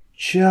that are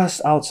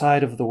just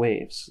outside of the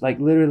waves, like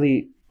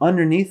literally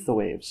underneath the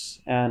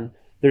waves. And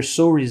they're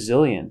so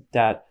resilient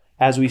that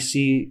as we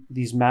see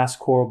these mass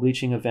coral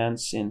bleaching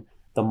events in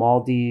the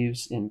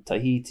Maldives, in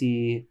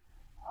Tahiti,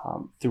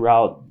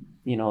 throughout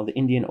the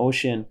Indian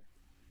Ocean,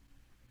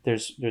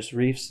 there's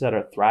reefs that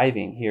are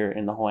thriving here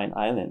in the Hawaiian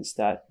Islands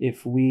that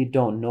if we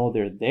don't know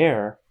they're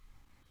there,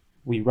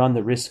 we run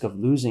the risk of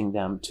losing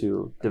them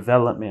to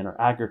development or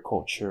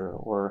agriculture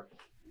or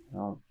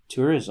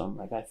tourism.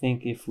 Like, I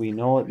think if we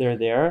know they're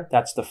there,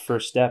 that's the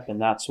first step. And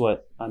that's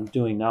what I'm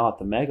doing now at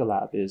the Mega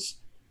Lab, is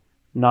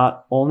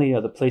not only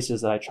are the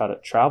places that I try to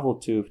travel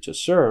to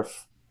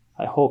surf,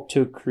 I hope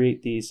to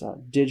create these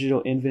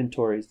digital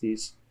inventories,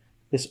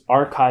 this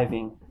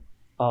archiving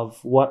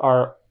of what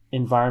our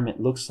environment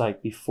looks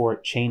like before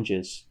it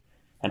changes.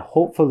 And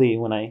hopefully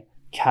when I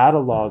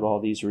catalog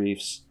all these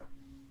reefs,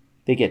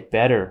 they get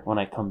better when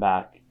I come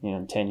back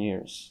in 10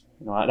 years.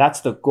 That's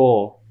the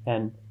goal.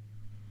 And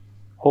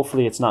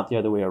hopefully it's not the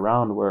other way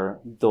around, where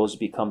those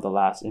become the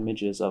last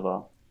images of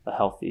a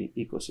healthy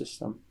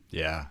ecosystem.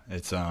 Yeah,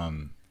 it's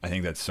I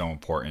think that's so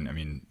important. I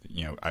mean,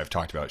 I've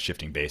talked about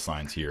shifting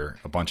baselines here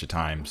a bunch of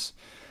times.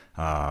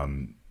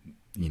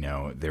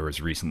 There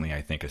was recently,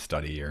 I think, a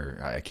study, or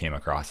I came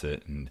across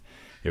it, and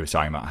it was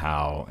talking about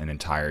how an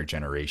entire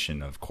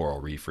generation of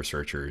coral reef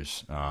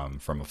researchers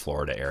from a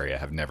Florida area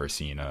have never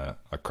seen a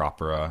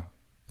cropora.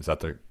 Is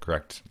that the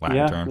correct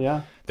Latin term?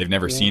 Yeah. They've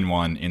never seen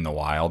one in the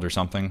wild or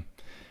something.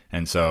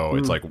 And so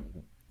it's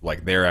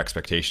like their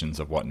expectations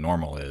of what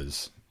normal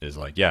is is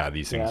like, yeah,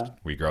 these things, Yeah.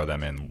 we grow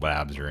them in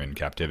labs or in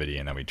captivity,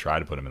 and then we try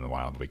to put them in the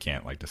wild. We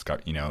can't like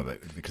discover,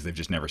 because they've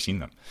just never seen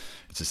them.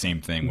 It's the same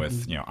thing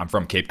with, Hmm. I'm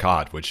from Cape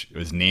Cod, which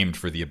was named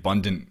for the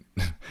abundant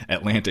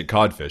Atlantic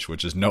codfish,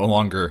 which is no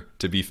longer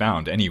to be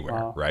found anywhere,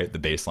 Wow. right? The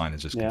baseline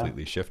is just Yeah.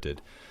 completely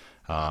shifted.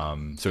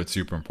 So it's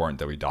super important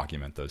that we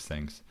document those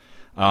things.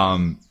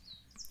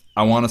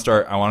 I want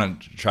to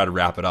try to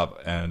wrap it up,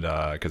 and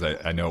because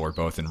I know we're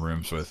both in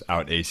rooms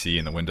without AC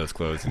and the windows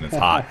closed and it's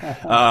hot.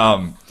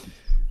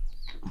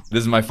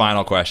 This is my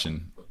final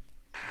question.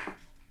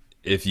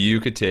 If you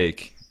could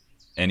take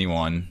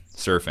anyone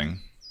surfing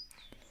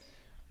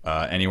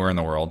anywhere in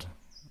the world,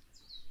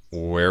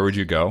 where would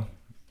you go?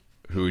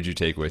 Who would you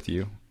take with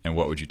you? And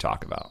what would you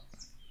talk about?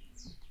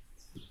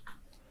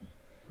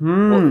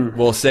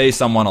 We'll say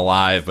someone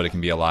alive, but it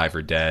can be alive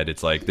or dead.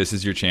 It's like, this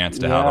is your chance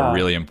to have a Yeah.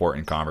 really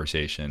important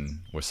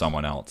conversation with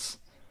someone else.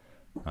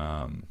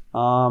 Um,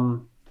 I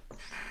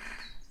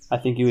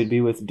think it would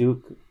be with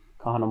Duke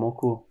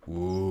Kahanamoku.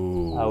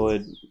 Ooh.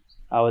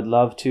 I would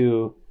love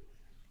to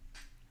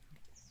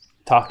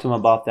talk to him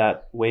about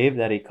that wave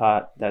that he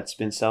caught that's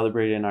been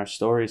celebrated in our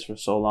stories for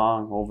so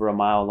long, over a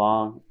mile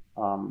long,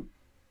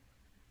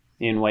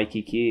 in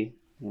Waikiki.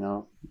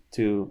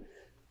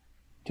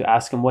 To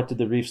ask him, what did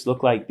the reefs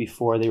look like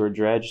before they were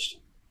dredged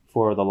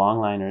for the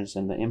longliners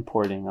and the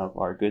importing of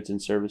our goods and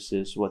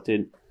services? What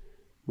did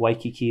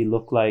Waikiki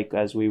look like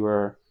as we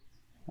were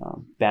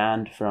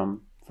banned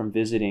from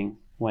visiting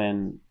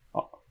when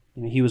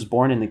he was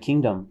born in the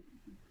kingdom?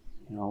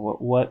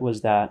 What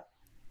was that?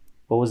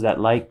 What was that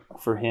like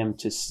for him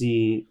to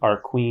see our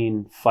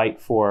queen fight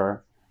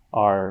for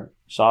our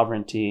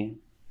sovereignty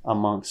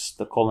amongst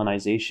the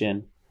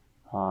colonization,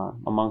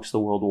 amongst the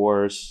world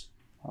wars?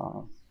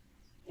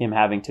 Him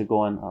having to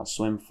go and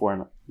swim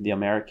for the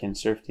American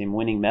surf team,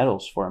 winning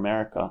medals for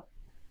America,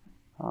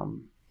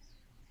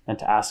 and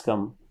to ask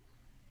him,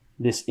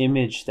 this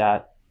image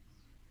that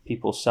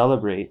people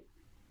celebrate,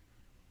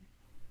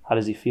 how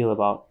does he feel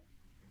about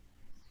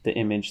the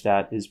image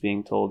that is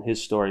being told,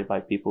 his story,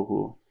 by people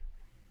who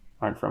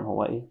aren't from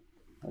Hawaii?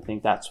 I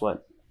think that's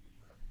what,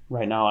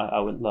 right now, I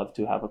would love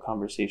to have a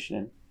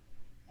conversation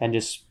and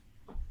just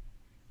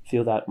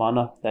feel that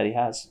mana that he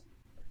has.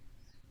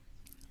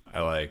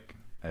 I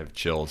have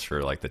chills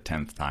for like the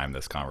 10th time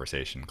this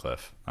conversation,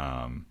 Cliff.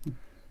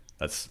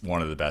 That's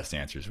one of the best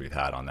answers we've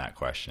had on that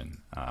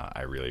question.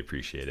 I really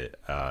appreciate it.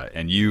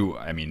 And you,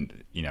 I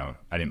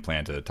didn't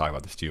plan to talk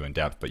about this too in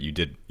depth, but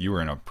you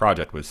were in a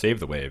project with Save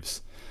the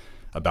Waves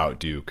about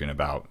Duke and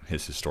about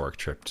his historic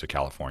trip to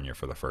California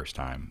for the first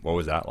time. What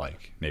was that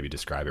like? Maybe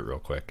describe it real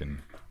quick. And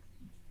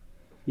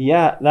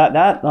Yeah,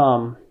 that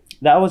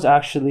was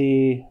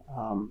actually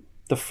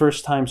the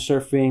first time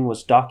surfing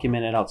was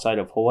documented outside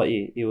of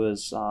Hawaii. It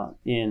was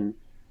in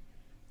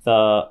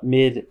the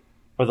mid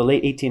or the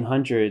late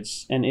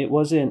 1800s, and it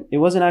wasn't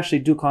actually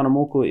Duke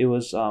Hanamoku. It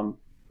was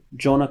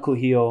Jonah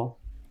Kuhio,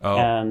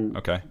 and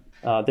okay.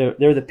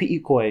 they're the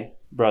Pi'ikoi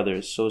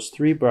brothers. So it's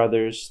three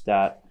brothers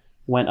that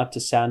went up to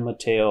San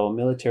Mateo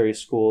military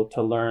school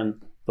to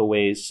learn the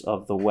ways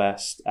of the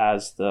West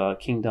as the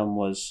kingdom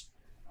was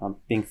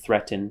being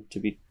threatened to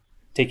be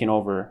taken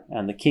over.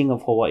 And the king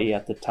of Hawaii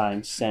at the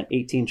time sent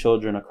 18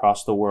 children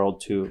across the world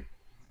to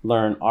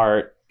learn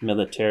art,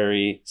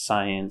 military,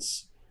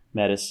 science,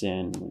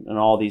 medicine, and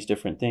all these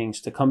different things,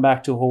 to come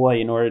back to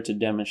Hawaii in order to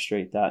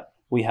demonstrate that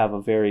we have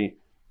a very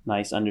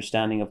nice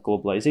understanding of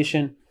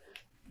globalization.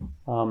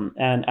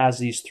 And as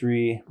these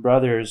three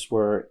brothers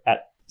were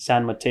at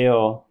San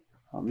Mateo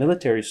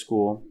military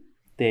school,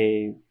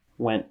 they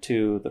went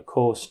to the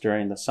coast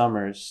during the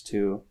summers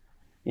to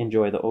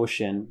enjoy the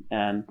ocean,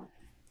 and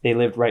they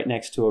lived right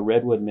next to a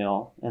redwood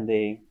mill, and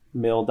they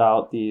milled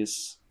out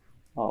these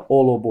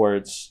olo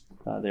boards.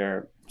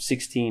 They're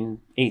 16,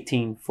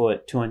 18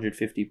 foot,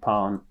 250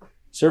 pound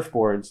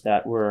surfboards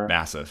that were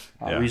Massive.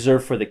 Yeah.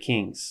 reserved for the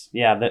kings.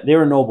 Yeah, they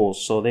were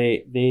nobles, so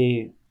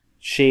they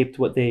shaped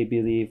what they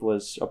believe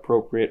was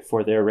appropriate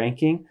for their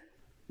ranking,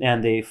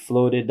 and they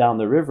floated down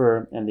the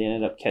river, and they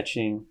ended up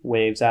catching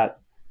waves at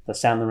the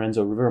San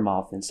Lorenzo River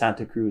mouth in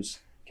Santa Cruz,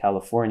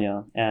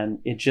 California. And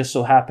it just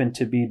so happened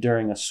to be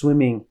during a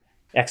swimming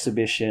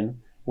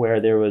exhibition where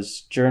there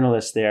was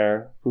journalists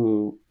there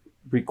who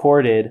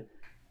recorded,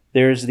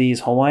 there's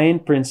these Hawaiian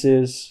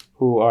princes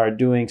who are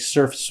doing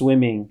surf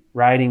swimming,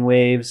 riding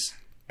waves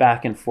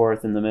back and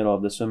forth in the middle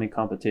of the swimming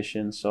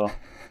competition. So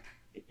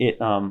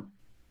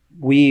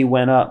we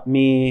went up,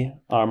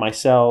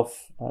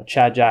 myself,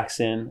 Chad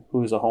Jackson,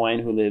 who's a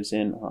Hawaiian who lives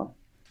in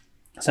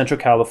Central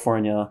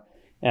California,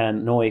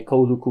 and Noe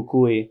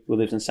Koulukukui, who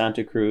lives in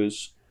Santa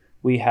Cruz.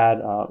 We had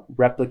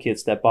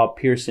replicates that Bob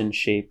Pearson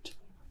shaped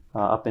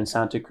up in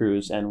Santa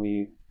Cruz, and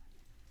we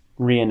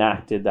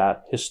reenacted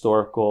that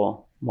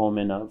historical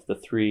moment of the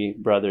three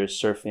brothers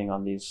surfing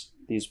on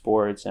these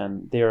boards.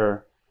 And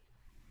they're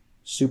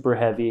super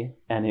heavy,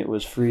 and it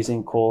was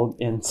freezing cold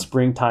in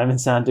springtime in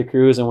Santa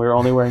Cruz, and we were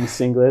only wearing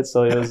singlets,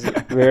 so it was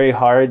very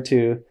hard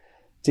to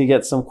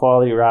get some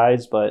quality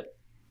rides, but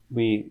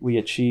we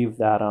achieved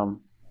that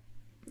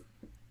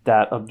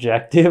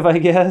objective, I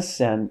guess.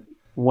 And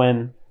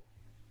when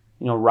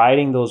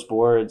riding those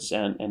boards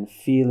and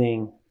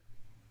feeling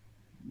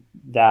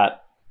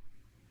that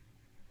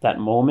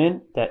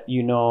moment that,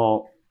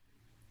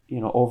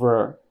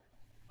 over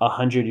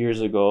 100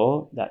 years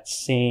ago, that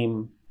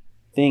same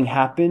thing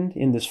happened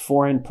in this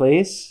foreign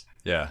place.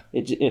 Yeah.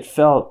 It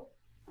felt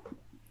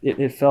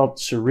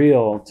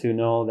surreal to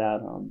know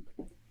that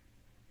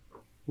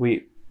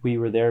we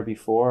were there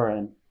before,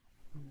 and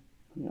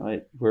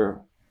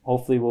we'll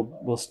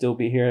still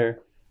be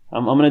here.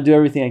 I'm going to do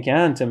everything I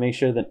can to make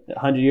sure that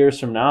 100 years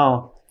from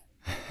now,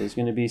 there's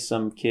going to be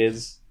some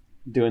kids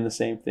doing the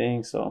same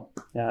thing. So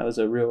yeah, it was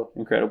a real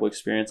incredible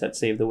experience that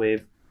Save the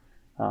Wave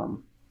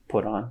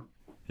put on.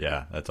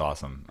 Yeah, that's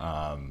awesome.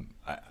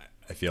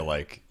 I feel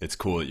like it's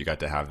cool that you got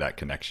to have that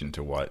connection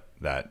to what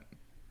that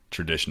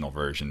traditional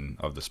version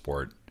of the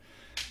sport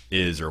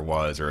is or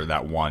was, or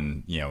that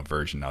one,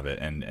 version of it.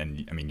 And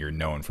I mean, you're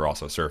known for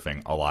also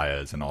surfing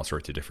alayas and all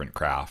sorts of different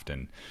craft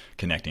and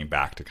connecting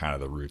back to kind of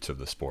the roots of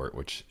the sport,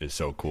 which is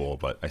so cool.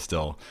 But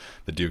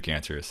the Duke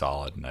answer is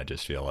solid. And I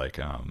just feel like,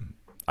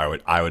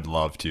 I would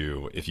love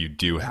to, if you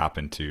do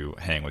happen to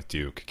hang with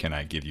Duke, can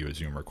I give you a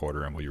Zoom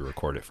recorder and will you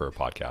record it for a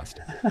podcast?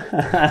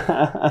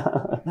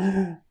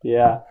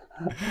 Yeah.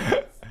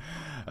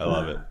 I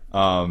love it.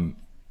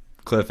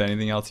 Cliff,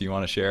 anything else you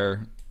want to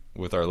share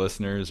with our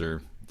listeners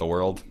or the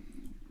world?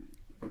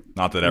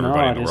 Not that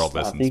everybody in the world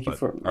listens,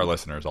 but our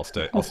listeners, I'll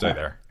stay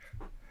there.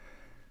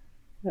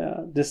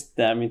 Yeah,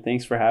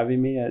 thanks for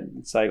having me.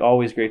 It's like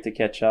always great to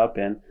catch up,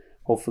 and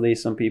hopefully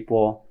some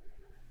people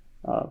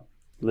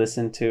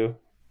listen to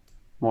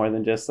more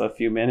than just a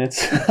few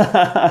minutes.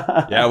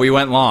 Yeah, we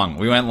went long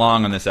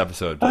on this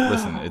episode, but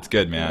listen, it's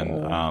good,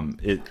 man.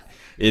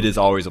 It is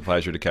always a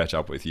pleasure to catch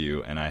up with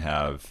you, and I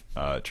have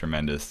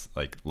tremendous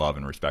love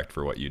and respect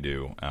for what you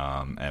do.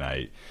 And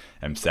I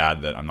am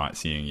sad that I'm not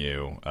seeing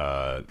you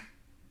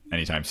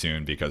anytime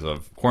soon because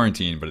of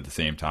quarantine, but at the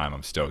same time,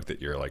 I'm stoked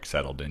that you're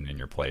settled in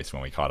your place.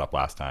 When we caught up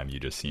last time, you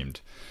just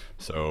seemed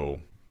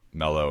so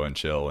mellow and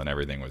chill, and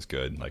everything was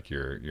good.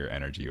 Your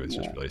energy was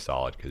just really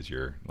solid because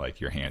your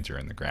hands are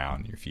in the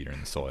ground, your feet are in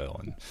the soil,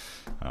 and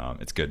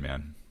it's good,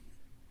 man.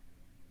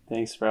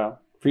 Thanks, bro.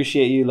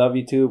 Appreciate you. Love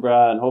you too,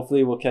 bro. And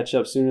hopefully we'll catch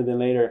up sooner than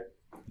later.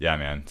 Yeah,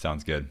 man.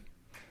 Sounds good.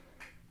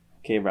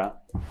 Okay, bro.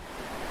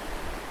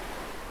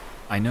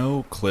 I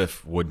know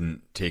Cliff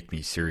wouldn't take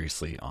me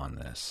seriously on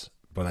this,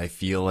 but I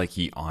feel like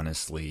he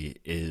honestly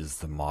is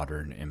the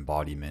modern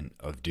embodiment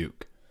of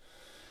Duke.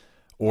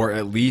 Or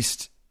at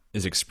least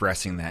is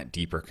expressing that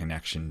deeper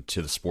connection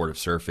to the sport of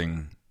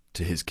surfing,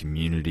 to his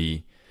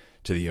community,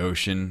 to the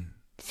ocean,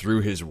 through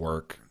his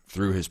work,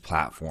 through his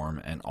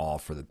platform, and all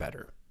for the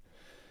better.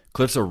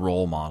 Cliff's a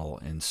role model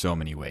in so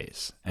many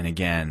ways. And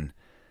again,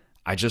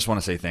 I just want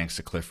to say thanks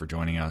to Cliff for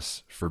joining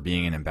us, for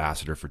being an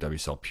ambassador for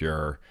WSL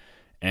Pure,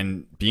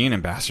 and being an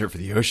ambassador for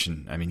the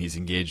ocean. I mean, he's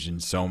engaged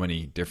in so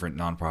many different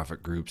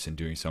nonprofit groups and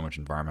doing so much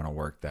environmental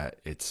work that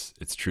it's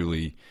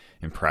truly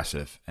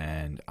impressive.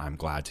 And I'm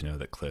glad to know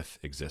that Cliff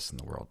exists in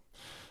the world.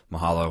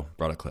 Mahalo,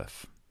 brother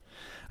Cliff.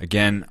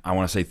 Again, I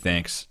want to say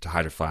thanks to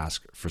Hydro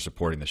Flask for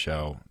supporting the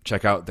show.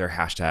 Check out their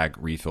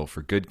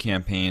 #RefillForGood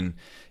campaign.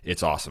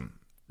 It's awesome.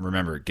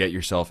 Remember, get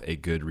yourself a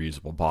good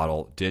reusable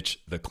bottle,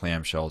 ditch the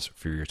clamshells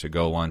for your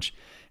to-go lunch,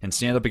 and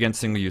stand up against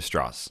single-use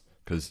straws,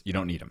 because you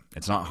don't need them.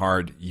 It's not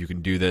hard. You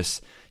can do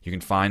this. You can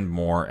find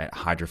more at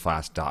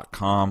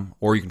hydroflask.com,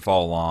 or you can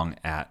follow along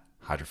at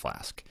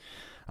hydroflask.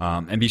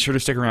 And be sure to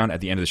stick around at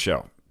the end of the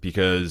show,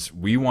 because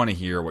we want to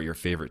hear what your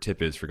favorite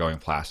tip is for going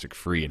plastic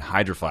free, and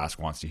Hydro Flask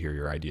wants to hear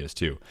your ideas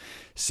too.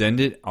 Send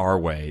it our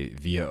way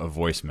via a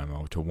voice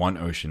memo to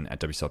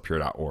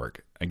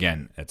oneocean@wslpure.org.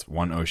 Again, it's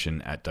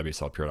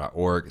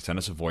oneocean@wslpure.org. Send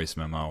us a voice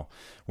memo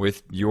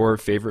with your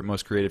favorite,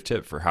 most creative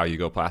tip for how you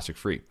go plastic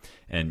free,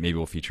 and maybe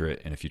we'll feature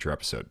it in a future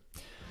episode.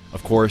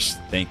 Of course,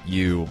 thank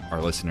you,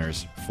 our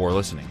listeners, for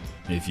listening.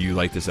 If you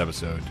like this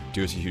episode,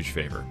 do us a huge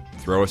favor.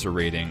 Throw us a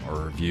rating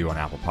or a review on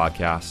Apple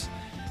Podcasts.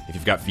 If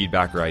you've got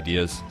feedback or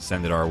ideas,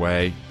 send it our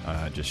way.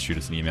 Just shoot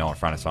us an email or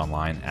find us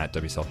online at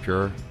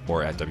WSLPure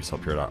or at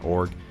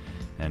WSLPure.org.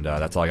 And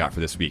that's all I got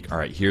for this week. All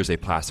right, here's a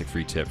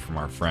plastic-free tip from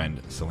our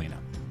friend, Selena.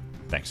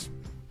 Thanks.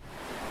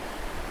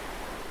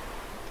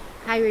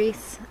 Hi,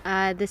 Reese.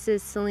 This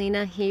is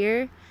Selena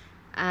here,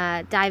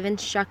 dive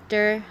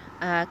instructor,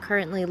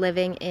 currently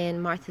living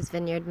in Martha's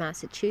Vineyard,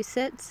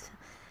 Massachusetts.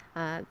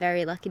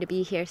 Very lucky to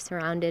be here,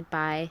 surrounded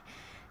by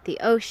the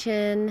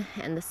ocean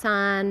and the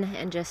sun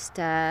and just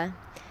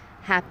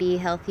happy,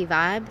 healthy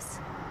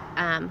vibes.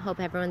 Hope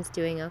everyone's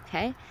doing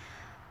okay.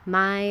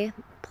 My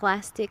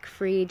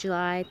plastic-free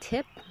July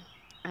tip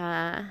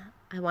I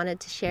wanted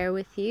to share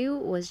with you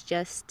was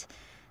just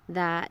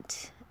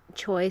that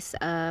choice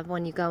of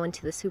when you go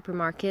into the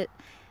supermarket,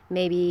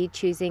 maybe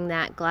choosing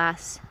that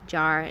glass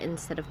jar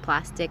instead of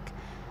plastic.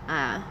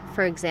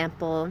 For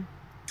example,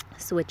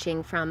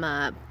 switching from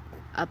a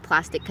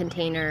plastic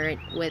container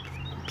with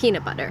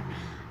peanut butter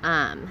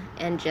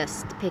and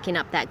just picking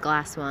up that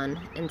glass one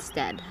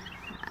instead.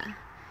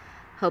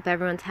 Hope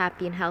everyone's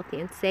happy and healthy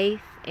and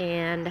safe,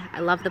 and I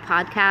love the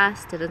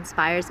podcast. It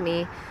inspires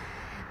me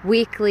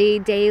weekly,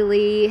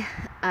 daily,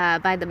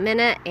 by the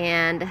minute,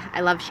 and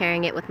I love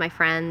sharing it with my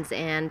friends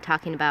and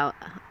talking about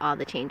all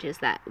the changes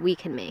that we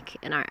can make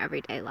in our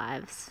everyday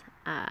lives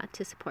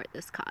to support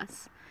this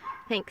cause.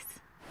 Thanks.